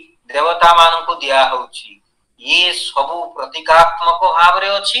सेठी देवता मानकु दिया होछि। ये सबु प्रतीकात्मक भाव रे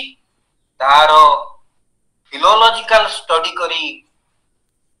अछि। तार फिलोलॉजिकल स्टडी करी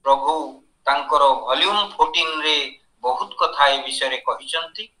प्रभु तांकर वॉल्यूम 14 रे बहुत कथा ए विषय रे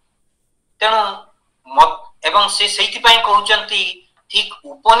कहिसंती। तेनु एवं से सेति पई कहउचंती ठीक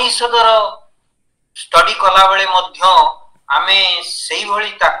उपनिषदर स्टडी कला बेले मध्य आमे सेही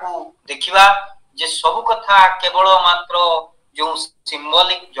भली ताकू देखिबा जे सब कथा केवल मात्र जो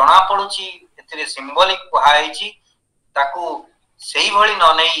सिंबॉलिक जणा पडुची एथिरे सिंबॉलिक कहाइची ताकू सेही भली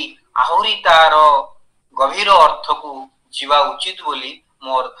न नै आहुरी तार गभीर अर्थ को जीवा उचित बोली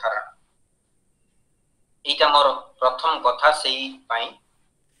मोर धारणा। এইটা মোর প্রথম কথা সেই পাই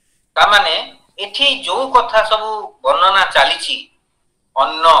তা মানে এଠି ଯୋଉ କଥା ସବୁ ବର୍ଣ୍ଣନା ଚାଲିଛି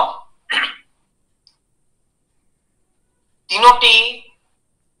ଅନ୍ନ ତିନୋଟି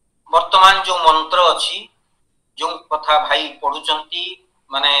ବର୍ତ୍ତମାନ ଯୋଉ ମନ୍ତ୍ର ଅଛି ଯୋଉ କଥା ଭାଇ ପଢୁଛନ୍ତି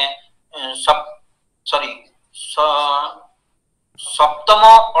ମାନେ ସରି ସପ୍ତମ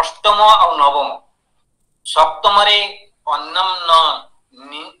ଅଷ୍ଟମ ଆଉ ନବମ ସପ୍ତମରେ ଅନ୍ନମ ନ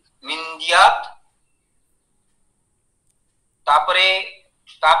ନିନ୍ଦ୍ୟାତ୍ ତାପରେ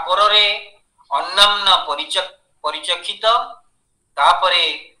ତାପରରେ ଅନ୍ନମ ନ ପରିଚକ୍ଷିତ ତାପରେ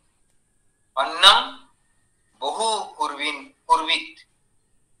ଅନ୍ନମ বহু কুর্বিত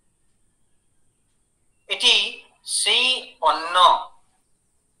এটি সেই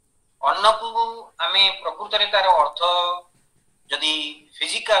ଅନ୍ନକୁ ଆମେ ପ୍ରକୃତରେ ତାର ଅର୍ଥ ଯଦି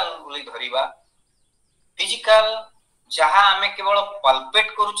ଫିଜିକାଲ ବୋଲି ଧରିବା ଫିଜିକାଲ ଯାହା ଆମେ କେବଳ ପାଲପେଟ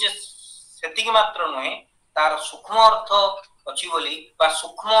କରୁଛେ ସେତିକି ମାତ୍ର ନୁହେଁ ତାର ସୂକ୍ଷ୍ମ ଅର୍ଥ ଅଛି ବୋଲି ବା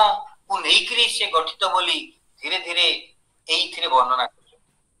ସୂକ୍ଷ୍ମକୁ ନେଇକରି ସେ ଗଠିତ ବୋଲି ଧୀରେ ଧୀରେ ଏଇଥିରେ ବର୍ଣ୍ଣନା କରୁଛନ୍ତି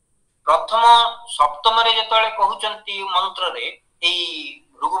ପ୍ରଥମ ସପ୍ତମରେ ଯେତେବେଳେ କହୁଛନ୍ତି ମନ୍ତ୍ରରେ ଏଇ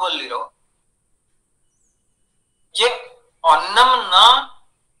ଭୃଗୁବଲ୍ଲୀର ଯେ ଅନ୍ନମ ନ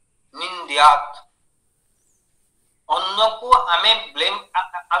ନିନ୍ଦ୍ୟାତ୍ ଅନ୍ନକୁ ଆମେ ବ୍ଲେମ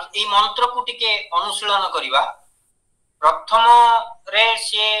ଏଇ ମନ୍ତ୍ରକୁ ଟିକେ ଅନୁଶୀଳନ କରିବା ପ୍ରଥମରେ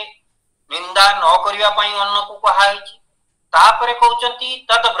ସେ ନିନ୍ଦା ନ କରିବା ପାଇଁ ଅନ୍ନକୁ କୁହାଯାଇଛି ତାପରେ କହୁଛନ୍ତି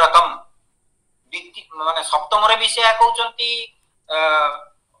ତଦ୍ ବ୍ରତମ ମାନେ ସପ୍ତମରେ ବି ସେୟା କହୁଛନ୍ତି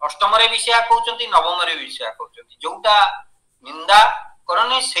ଅଷ୍ଟମରେ ବି ସେୟା କହୁଛନ୍ତି ନବମରେ ବି ସେୟା କହୁଛନ୍ତି ଯୋଉଟା ନିନ୍ଦା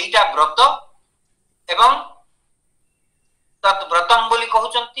କରନି ସେଇଟା ବ୍ରତ ଏବଂ ତତ୍ ବ୍ରତମ ବୋଲି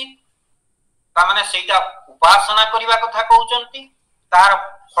କହୁଛନ୍ତି ତାମାନେ ସେଇଟା ଉପାସନା କରିବା କଥା କହୁଛନ୍ତି ତାର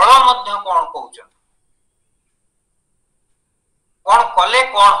ଫଳ ମଧ୍ୟ କଣ କହୁଛନ୍ତି କଣ କଲେ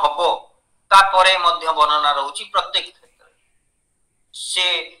କଣ ହବ ତାପରେ ମଧ୍ୟ ବର୍ଣ୍ଣନା ରହୁଛି ପ୍ରତ୍ୟେକ କ୍ଷେତ୍ରରେ ସେ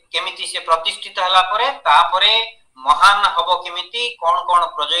କେମିତି ସେ ପ୍ରତିଷ୍ଠିତ ହେଲା ପରେ ତାପରେ ମହାନ ହବ କେମିତି କଣ କଣ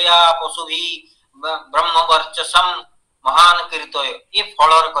ପ୍ରଜୟା ପଶୁଭି ବ୍ରହ୍ମବର୍ଚସମ ମହାନ କୀର୍ତ୍ତୟ ଏ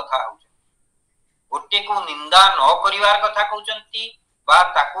ଫଳର କଥା ହଉଛି ଗୋଟେକୁ ନିନ୍ଦା ନ କରିବାର କଥା କହୁଛନ୍ତି ବା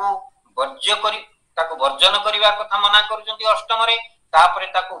ତାକୁ ବର୍ଜନ କରିବା କଥା ମନା କରୁଛନ୍ତି ଅଷ୍ଟମରେ ତାପରେ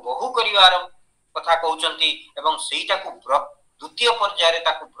ତାକୁ ବହୁ କରିବାର କଥା କହୁଛନ୍ତି ଏବଂ ସେଇଟାକୁ ଦ୍ୱିତୀୟ ପର୍ଯ୍ୟାୟରେ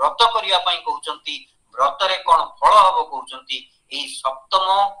ତାକୁ ବ୍ରତ କରିବା ପାଇଁ କହୁଛନ୍ତି ବ୍ରତରେ କଣ ଫଳ ହବ କହୁଛନ୍ତି ଏଇ ସପ୍ତମ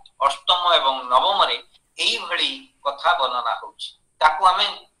ଅଷ୍ଟମ ଏବଂ ନବମରେ ଏଇଭଳି କଥା ବର୍ଣ୍ଣନା ହଉଛି ତାକୁ ଆମେ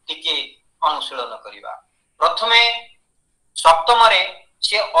ଟିକେ ଅନୁଶୀଳନ କରିବା ପ୍ରଥମେ ସପ୍ତମରେ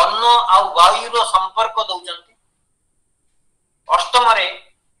ସେ ଅନ୍ନ ଆଉ ବାୟୁର ସମ୍ପର୍କ ଦଉଛନ୍ତି ଅଷ୍ଟମରେ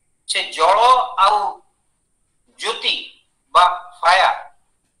ସେ ଜଳ ଆଉ ଜ୍ୟୋତି ବା ଫାୟାର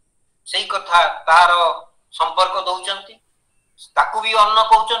ସେଇ କଥା ତାର ସମ୍ପର୍କ ଦଉଛନ୍ତି ତାକୁ ବି ଅନ୍ନ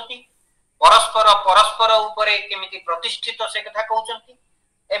କହୁଛନ୍ତି ପରସ୍ପର ଉପରେ କେମିତି ପ୍ରତିଷ୍ଠିତ ସେ କଥା କହୁଛନ୍ତି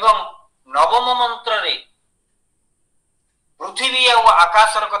ଏବଂ ନବମ ମନ୍ତ୍ରରେ ପୃଥିବୀ ଆଉ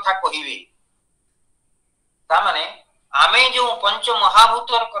ଆକାଶର କଥା କହିବେ ତାମାନେ ଆମେ ଯୋଉ ପଞ୍ଚ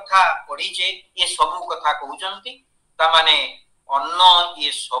ମହାଭୂତର କଥା ପଢିଛେ ଏ ସବୁ କଥା କହୁଛନ୍ତି ତାମାନେ ଅନ୍ନ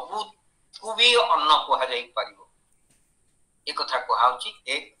ଏ ସବୁକୁ ବି ଅନ୍ନ କୁହାଯାଇ ପାରିବ ଏ କଥା କୁହାଉଛି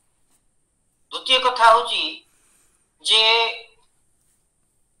ଏକ ଦ୍ୱିତୀୟ କଥା ହଉଛି ଯେ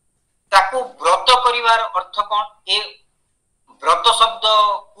ତାକୁ ବ୍ରତ କରିବାର ଅର୍ଥ କଣ ଏ ବ୍ରତ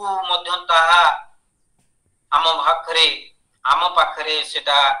ଶବ୍ଦକୁ ମଧ୍ୟ ତାହା ଆମ ପାଖରେ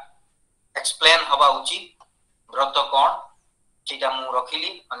ସେଟା ଏକ୍ସପ୍ଲେନ ହବା ଉଚିତ ବ୍ରତ କଣ ସେଇଟା ମୁଁ ରଖିଲି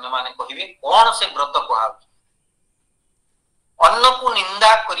ଅନ୍ୟମାନେ କହିବେ କଣ ସେ ବ୍ରତ କୁହାଉଛି ଅନ୍ନକୁ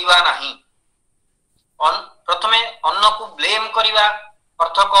ନିନ୍ଦା କରିବା ନାହିଁ ପ୍ରଥମେ ଅନ୍ନକୁ ବ୍ଲେମ କରିବା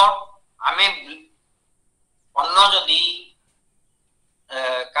ଅର୍ଥ କଣ ଆମେ ଅନ୍ନ ଯଦି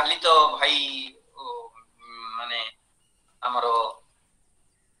କାଲି ତ ଭାଇ ମାନେ ଆମର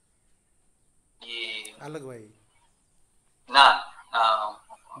ଆଲୋକ ଭାଇ ନା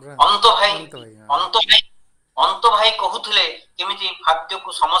ଅନ୍ତ ଭାଇ କହୁଥିଲେ କେମିତି ଖାଦ୍ୟକୁ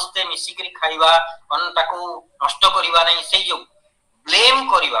ସମସ୍ତେ ମିଶିକରି ଖାଇବା ତାକୁ ନଷ୍ଟ କରିବା ନାହିଁ ସେଇ ଯୋଉ ବ୍ଲେମ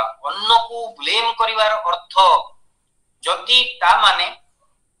କରିବା ଅନ୍ନକୁ ବ୍ଲେମ କରିବାର ଅର୍ଥ ଯଦି ତା ମାନେ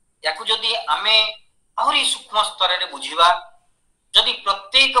ୟାକୁ ଯଦି ଆମେ ଆହୁରି ସୂକ୍ଷ୍ମ ସ୍ତରରେ ବୁଝିବା ଯଦି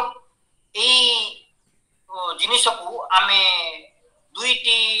ପ୍ରତ୍ୟେକ ଏଇ ଜିନିଷକୁ ଆମେ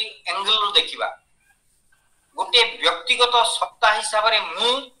ଦୁଇଟି ଏଙ୍ଗଲରୁ ଦେଖିବା ଗୋଟେ ବ୍ୟକ୍ତିଗତ ସତ୍ତା ହିସାବରେ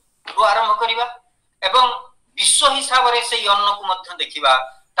ମୁଁ ଆରମ୍ଭ କରିବା ଏବଂ ବିଶ୍ୱ ହିସାବରେ ସେଇ ଅନ୍ନକୁ ମଧ୍ୟ ଦେଖିବା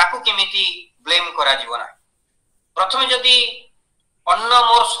ତାକୁ କେମିତି ବ୍ଲେମ କରାଯିବ ନାହିଁ ପ୍ରଥମେ ଯଦି ଅନ୍ନ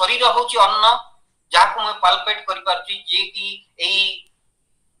ମୋର ଶରୀର ହଉଛି ଅନ୍ନ ଯାହାକୁ ମୁଁ ପାଲପେଟ କରିପାରୁଛି ଯିଏକି ଏଇ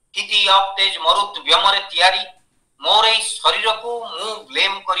ସ୍ଥିତି ଅବ ତେଜ ମରୁତ ବ୍ୟମରେ ତିଆରି ମୋର ଏଇ ଶରୀରକୁ ମୁଁ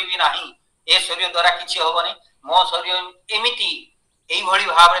ବ୍ଲେମ କରିବି ନାହିଁ ए शरीर द्वारा किछि हबनी मो शरीर एमिति एई भଳି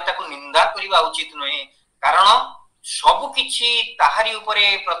भाबरे ताकू निंदा करिवा उचित नहे कारण सब किछि ताहारी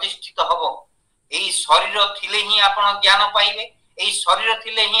उपरे प्रतिष्ठित हबो एई शरीर थिले ही आपण ज्ञान पाइबे एई शरीर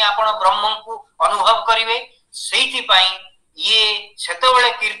थिले ही आपण ब्रह्म को अनुभव करिवे सेइथि पई ये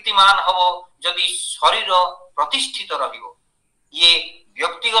सेतबेले कीर्तिमान हबो जदि शरीर प्रतिष्ठित रहिबो ये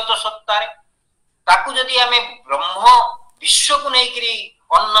व्यक्तिगत सत्तारे ताकू जदि आमे ब्रह्म विश्व को नै करी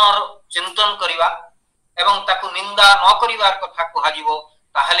अन्न चिंतन करिवा एवं ताकू निंदा न करिवार कथा कुहा जिवो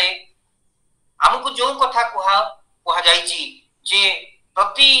ताहले हमकु जो कथा कुहा जाईची जे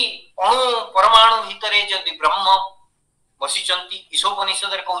प्रति अणु परमाणु भितरे जदि ब्रह्म बसिचंती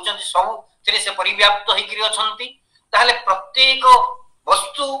ईशोपनिषद रे कहउचंती सब थिरे से परिव्याप्त होई करी अछंती ताहले प्रत्येक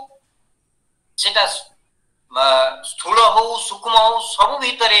वस्तु सेटा स्थूल हो सूक्ष्म हो सब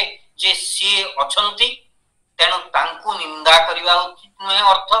भितरे जे सी अछंती तेणु तांकु निंदा करिवा उचित नहे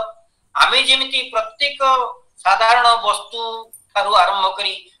अर्थ आमे जेमिति प्रत्येक साधारण वस्तु थारु आरंभ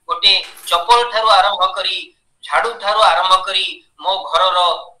करी गोटे चप्पल थारु आरंभ करी झाड़ू थारु आरंभ करी मो घरर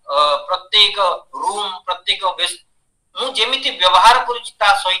प्रत्येक रूम प्रत्येक मु जेमिति व्यवहार करूची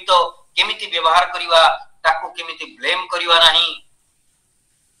ता सहित केमिति व्यवहार करिवा ताकू केमिति ब्लेम करिवा नाही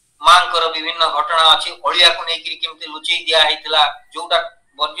मांकर विभिन्न घटना अछि ओलिया को नै करी केमिति लुचि दिया हैतला जोटा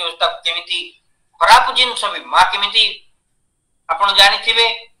वर्ज्यवस्था केमिति खराब जिनस भी मा केमिति आपण जानिथिबे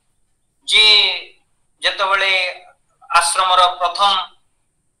जे जतबेले आश्रमर प्रथम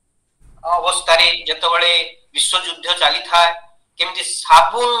अवस्था रे जतबेले विश्व युद्ध चली था केमिति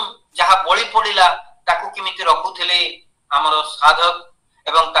साबुन जहा बळी पडिला ताकू केमिति रखुथिले हमर साधक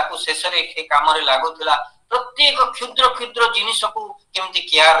एवं ताकू शेष रे के काम रे लागुथिला प्रत्येक क्षुद्र क्षुद्र जिनिस को केमिति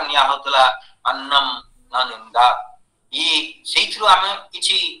केयर निया होतला अन्नम न निंदा ई सेइथरु हम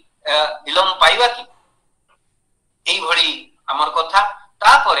किछि विलंब पाइबा कि एई भଳି हमर कथा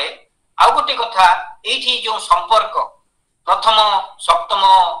तापरे आउ गोटे कथा एठी जो संपर्क प्रथम सप्तम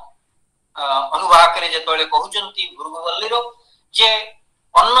अनुवाक रे जेतबेले कहउचंती भृगुवल्लीर जे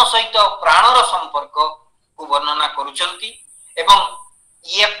अन्न सहित प्राणर संपर्क को वर्णना करूचंती एवं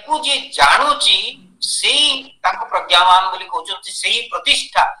याकू जे जानुची सेई ताको प्रज्ञावान बोली कहउचंती सेई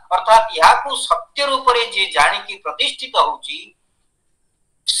प्रतिष्ठा अर्थात याकू सत्य रूप रे जे जानि की प्रतिष्ठित होउची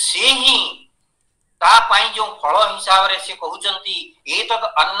से ही ता पाई जो फल हिसाब रे से कहउचंती एतद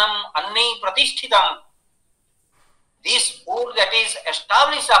अन्नम अन्नै प्रतिष्ठितम this food that is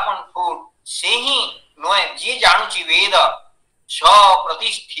established upon food से ही नोए जे जानुची वेद स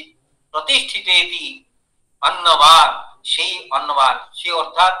प्रतिष्ठितेति अन्नवान से अन्नवान से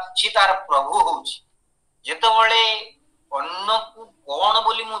अर्थात से तार प्रभु होउची जेतबेले अन्न को कोन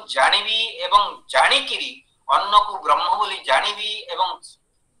बोली मु जानिबी एवं जानि किरी अन्न को ब्रह्म बोली जानिबी एवं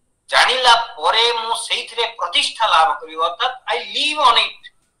जानिला परे मु सेइथरे प्रतिष्ठा लाभ करियो अर्थात आई लिव ऑन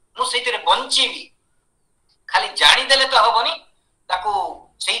इट मु सेइथरे बंचीबी खाली जानि देले तो हबनी ताको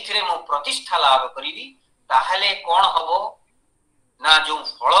सेइथरे मु प्रतिष्ठा लाभ करिबी ताहले कोन हबो ना जो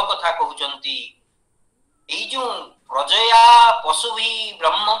फल कथा कहउचंती एई जो प्रजया पशुभी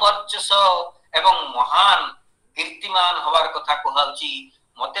ब्रह्म वर्चस एवं महान कीर्तिमान हवार कथा कहउची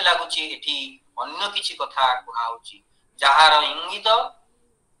मते लागुची एठी अन्य किछि कथा कहउची जहार इंगित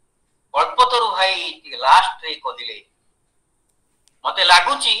अल्पतरु भाई लास्ट रे कदिले मते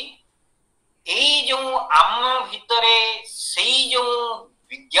लागुची एई जो आम भितरे सेई जो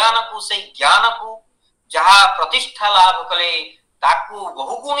विज्ञान को सेई ज्ञान को जहा प्रतिष्ठा लाभ कले ताकू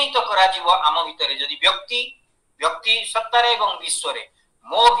बहुगुणित करा जीव आम भितरे जदि व्यक्ति व्यक्ति सत्तारे एवं विश्वरे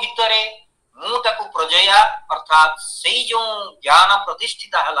मो भितरे मु ताकू प्रजया अर्थात सेई जो ज्ञान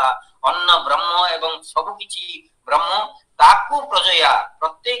प्रतिष्ठित हला अन्न ब्रह्म एवं सब किछि ब्रह्म ताकू प्रजया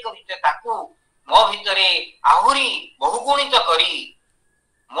प्रत्येक भितरे ताकू मो भितरे आहुरी बहुगुणित करी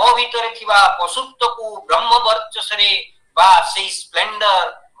मो भितरे थिबा पशुत्व को ब्रह्म वर्चस्वरे बा सेई स्प्लेंडर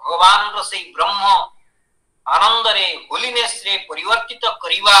भगवान रो सेई ब्रह्म आनंद रे होलीनेस रे परिवर्तित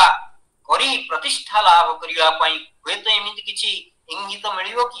करिवा करी प्रतिष्ठा लाभ करिवा पई होय तो एमिति किछि इंगित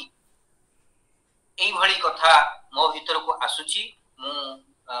मिलिबो कि एई भली कथा मो भीतर को आसुची मु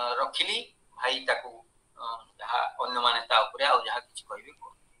रखिली भाई ताकू जहा अन्य माने ता ऊपर आ जहा किछि कहबे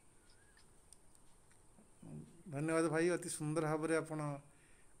को धन्यवाद भाई अति सुंदर भाव आपण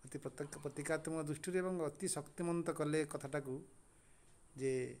अति प्रतीकात्मक दृष्टि एवं अति शक्तिमंत कले कथाटा को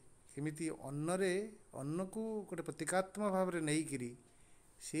जे केमिति अन्न को गोटे प्रतीकात्मक भाव में नहीं करी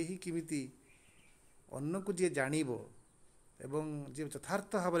से ही किमिति अन्न को जी जानिबो एवं जे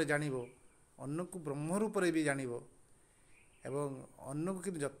यथार्थ भाव में जानिबो अन्न को ब्रह्म रूप में भी जानिबो एवं अन्न को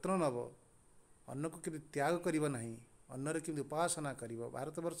कि जत्न नब अन्न को कि त्याग करिबो नहीं अन्नर कि उपासना करिबो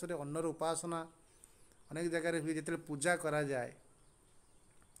भारत वर्ष में अन्नर उपासना अनेक जगह हुए जिते पूजा करा जाए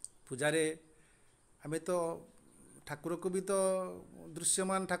ପୂଜାରେ ଆମେ ତ ଠାକୁରକୁ ବି ତ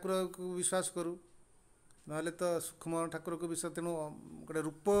ଦୃଶ୍ୟମାନ ଠାକୁରକୁ ବିଶ୍ୱାସ କରୁ, ନହେଲେ ତ ସୂକ୍ଷ୍ମ ଠାକୁରକୁ ବିଶ୍ୱାସ। ତେଣୁ ଗୋଟେ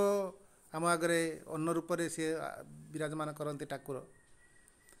ରୂପ ଆମ ଆଗରେ ଅନ୍ୟ ରୂପରେ ସିଏ ବିରାଜମାନ କରନ୍ତି ଠାକୁର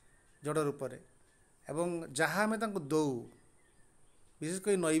ଜଡ଼ ରୂପରେ। ଏବଂ ଯାହା ଆମେ ତାଙ୍କୁ ଦଉ, ବିଶେଷ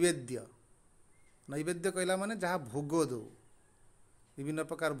କରି ନୈବେଦ୍ୟ କହିଲା ମାନେ ଯାହା ଭୋଗ ଦଉ, ବିଭିନ୍ନ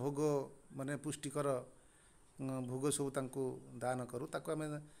ପ୍ରକାର ଭୋଗ ମାନେ ପୁଷ୍ଟିକର ଭୋଗ ସବୁ ତାଙ୍କୁ ଦାନ କରୁ, ତାକୁ ଆମେ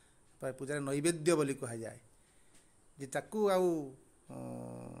ପୂଜାରେ ନୈବେଦ୍ୟ ବୋଲି କୁହାଯାଏ। ଯେ ତାକୁ ଆଉ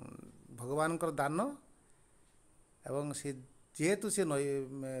ଭଗବାନଙ୍କର ଦାନ, ଏବଂ ସେ ଯେହେତୁ ସେ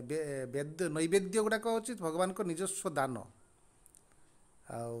ନୈବେଦ୍ୟ ଗୁଡ଼ାକ ହେଉଛି ଭଗବାନଙ୍କ ନିଜସ୍ୱ ଦାନ,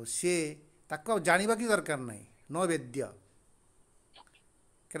 ଆଉ ସିଏ ତାକୁ ଆଉ ଜାଣିବା କି ଦରକାର ନାହିଁ ନୈବେଦ୍ୟ,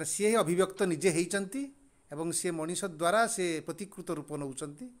 କାରଣ ସିଏ ହିଁ ଅଭିବ୍ୟକ୍ତ ନିଜେ ହେଇଛନ୍ତି ଏବଂ ସିଏ ମଣିଷ ଦ୍ୱାରା ସେ ପ୍ରତିକୃତ ରୂପ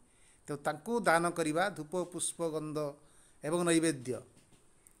ନେଉଛନ୍ତି। ତ ତାଙ୍କୁ ଦାନ କରିବା, ଧୂପ ପୁଷ୍ପ ଗନ୍ଧ ଏବଂ ନୈବେଦ୍ୟ,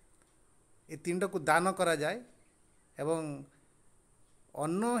 ଏ ତିନିଟାକୁ ଦାନ କରାଯାଏ। ଏବଂ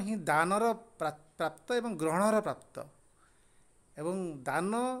ଅନ୍ନ ହିଁ ଦାନର ପ୍ରାପ୍ତ ଏବଂ ଗ୍ରହଣର ପ୍ରାପ୍ତ। ଏବଂ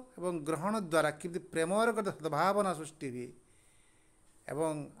ଦାନ ଏବଂ ଗ୍ରହଣ ଦ୍ୱାରା କେମିତି ପ୍ରେମର ଗୋଟେ ସଦ୍ଭାବନା ସୃଷ୍ଟି ହୁଏ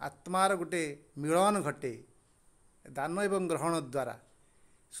ଏବଂ ଆତ୍ମାର ଗୋଟେ ମିଳନ ଘଟେ ଦାନ ଏବଂ ଗ୍ରହଣ ଦ୍ୱାରା।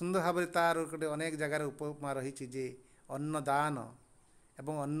 ସୁନ୍ଦର ଭାବରେ ତା'ର ଗୋଟେ ଅନେକ ଜାଗାରେ ଉପମା ରହିଛି ଯେ ଅନ୍ନ ଦାନ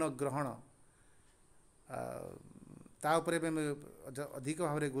ଏବଂ ଅନ୍ନ ଗ୍ରହଣ, ତା ଉପରେ ବି ଆମେ ଅଧିକ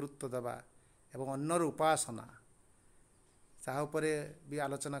ଭାବରେ ଗୁରୁତ୍ୱ ଦେବା ଏବଂ ଅନ୍ନର ଉପାସନା ତାହା ଉପରେ ବି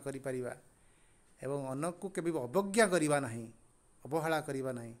ଆଲୋଚନା କରିପାରିବା। ଏବଂ ଅନ୍ନକୁ କେବେ ବି ଅବଜ୍ଞା କରିବା ନାହିଁ, ଅବହେଳା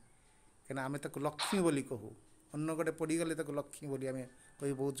କରିବା ନାହିଁ, କାହିଁକିନା ଆମେ ତାକୁ ଲକ୍ଷ୍ମୀ ବୋଲି କହୁ। ଅନ୍ନ ଗୋଟେ ପଡ଼ିଗଲେ ତାକୁ ଲକ୍ଷ୍ମୀ ବୋଲି ଆମେ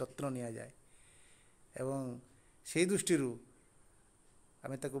କହି ବହୁତ ଯତ୍ନ ନିଆଯାଏ। ଏବଂ ସେହି ଦୃଷ୍ଟିରୁ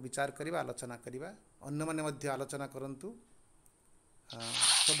ଆମେ ତାକୁ ବିଚାର କରିବା, ଆଲୋଚନା କରିବା। ଅନ୍ୟମାନେ ମଧ୍ୟ ଆଲୋଚନା କରନ୍ତୁ।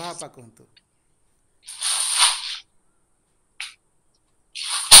 ଶୋଭା ଆପା କୁହନ୍ତୁ।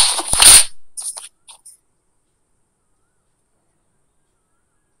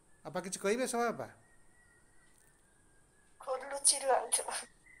 ଆପା କିଛି କହିବେ? ଶୋଭା ଆପା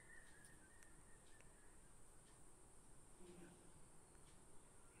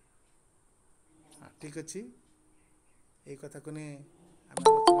ଠିକ୍ ଅଛି, ଏଇ କଥାକୁ ନେଇ ଆମେ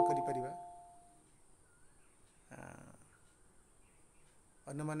ଆଲୋଚନା କରିପାରିବା।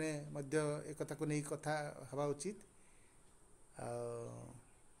 ଅନ୍ୟମାନେ ମଧ୍ୟ ଏ କଥାକୁ ନେଇ କଥା ହେବା ଉଚିତ।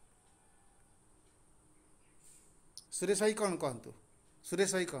 ସୁରେଶ ଭାଇ କ'ଣ କହନ୍ତୁ?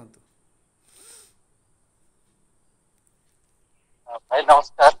 ସୁରେଶ ଭାଇ କହନ୍ତୁ। ଭାଇ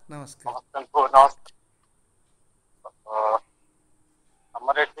ନମସ୍କାର। ନମସ୍କାର।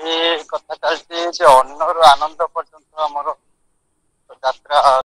 ଆମର ଏଠି କଥା ଚାଲିଛି ଯେ ଅନ୍ନରୁ ଆନନ୍ଦ ପର୍ଯ୍ୟନ୍ତ ଆମର